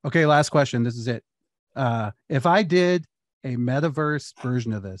 Okay, last question. This is it. If I did a metaverse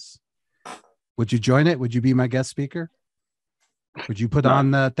version of this, would you join it? Would you be my guest speaker? Would you put on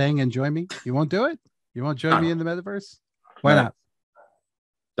the thing and join me? You won't do it? You won't join me in the metaverse? Why not?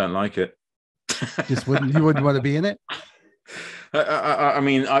 Don't like it. You wouldn't want to be in it? I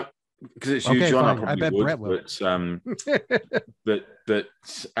mean, because it's you, John. I bet Brett will. But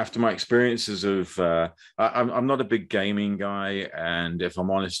after my experiences of, I'm not a big gaming guy, and if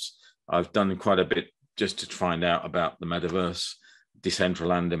I'm honest, I've done quite a bit just to find out about the metaverse,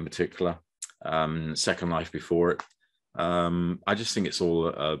 Decentraland in particular, Second Life before it. I just think it's all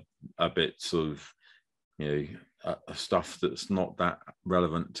a bit sort of, stuff that's not that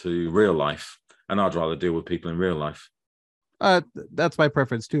relevant to real life, and I'd rather deal with people in real life. That's my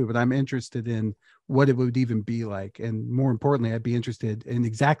preference too, but I'm interested in what it would even be like. And more importantly, I'd be interested in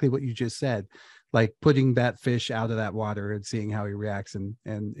exactly what you just said, like putting that fish out of that water and seeing how he reacts and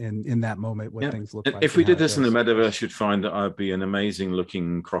in that moment, what things look like. If we did this in the metaverse, you'd find that I'd be an amazing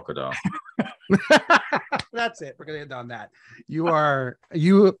looking crocodile. That's it. We're going to end on that. You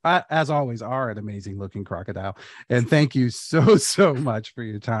as always are an amazing looking crocodile. And thank you so much for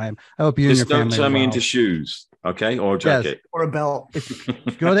your time. I hope you and your family don't turn me into shoes. Okay, or a jacket, or a belt.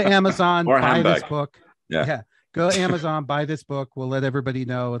 Go to Amazon, or a buy handbag. this book. Yeah. Go to Amazon, buy this book. We'll let everybody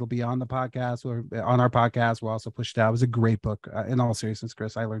know. It'll be on the podcast or on our podcast. We'll also push it out. It was a great book. In all seriousness,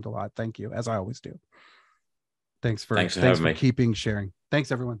 Chris, I learned a lot. Thank you, as I always do. Thanks for keeping sharing.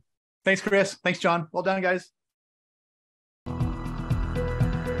 Thanks, everyone. Thanks, Chris. Thanks, John. Well done, guys.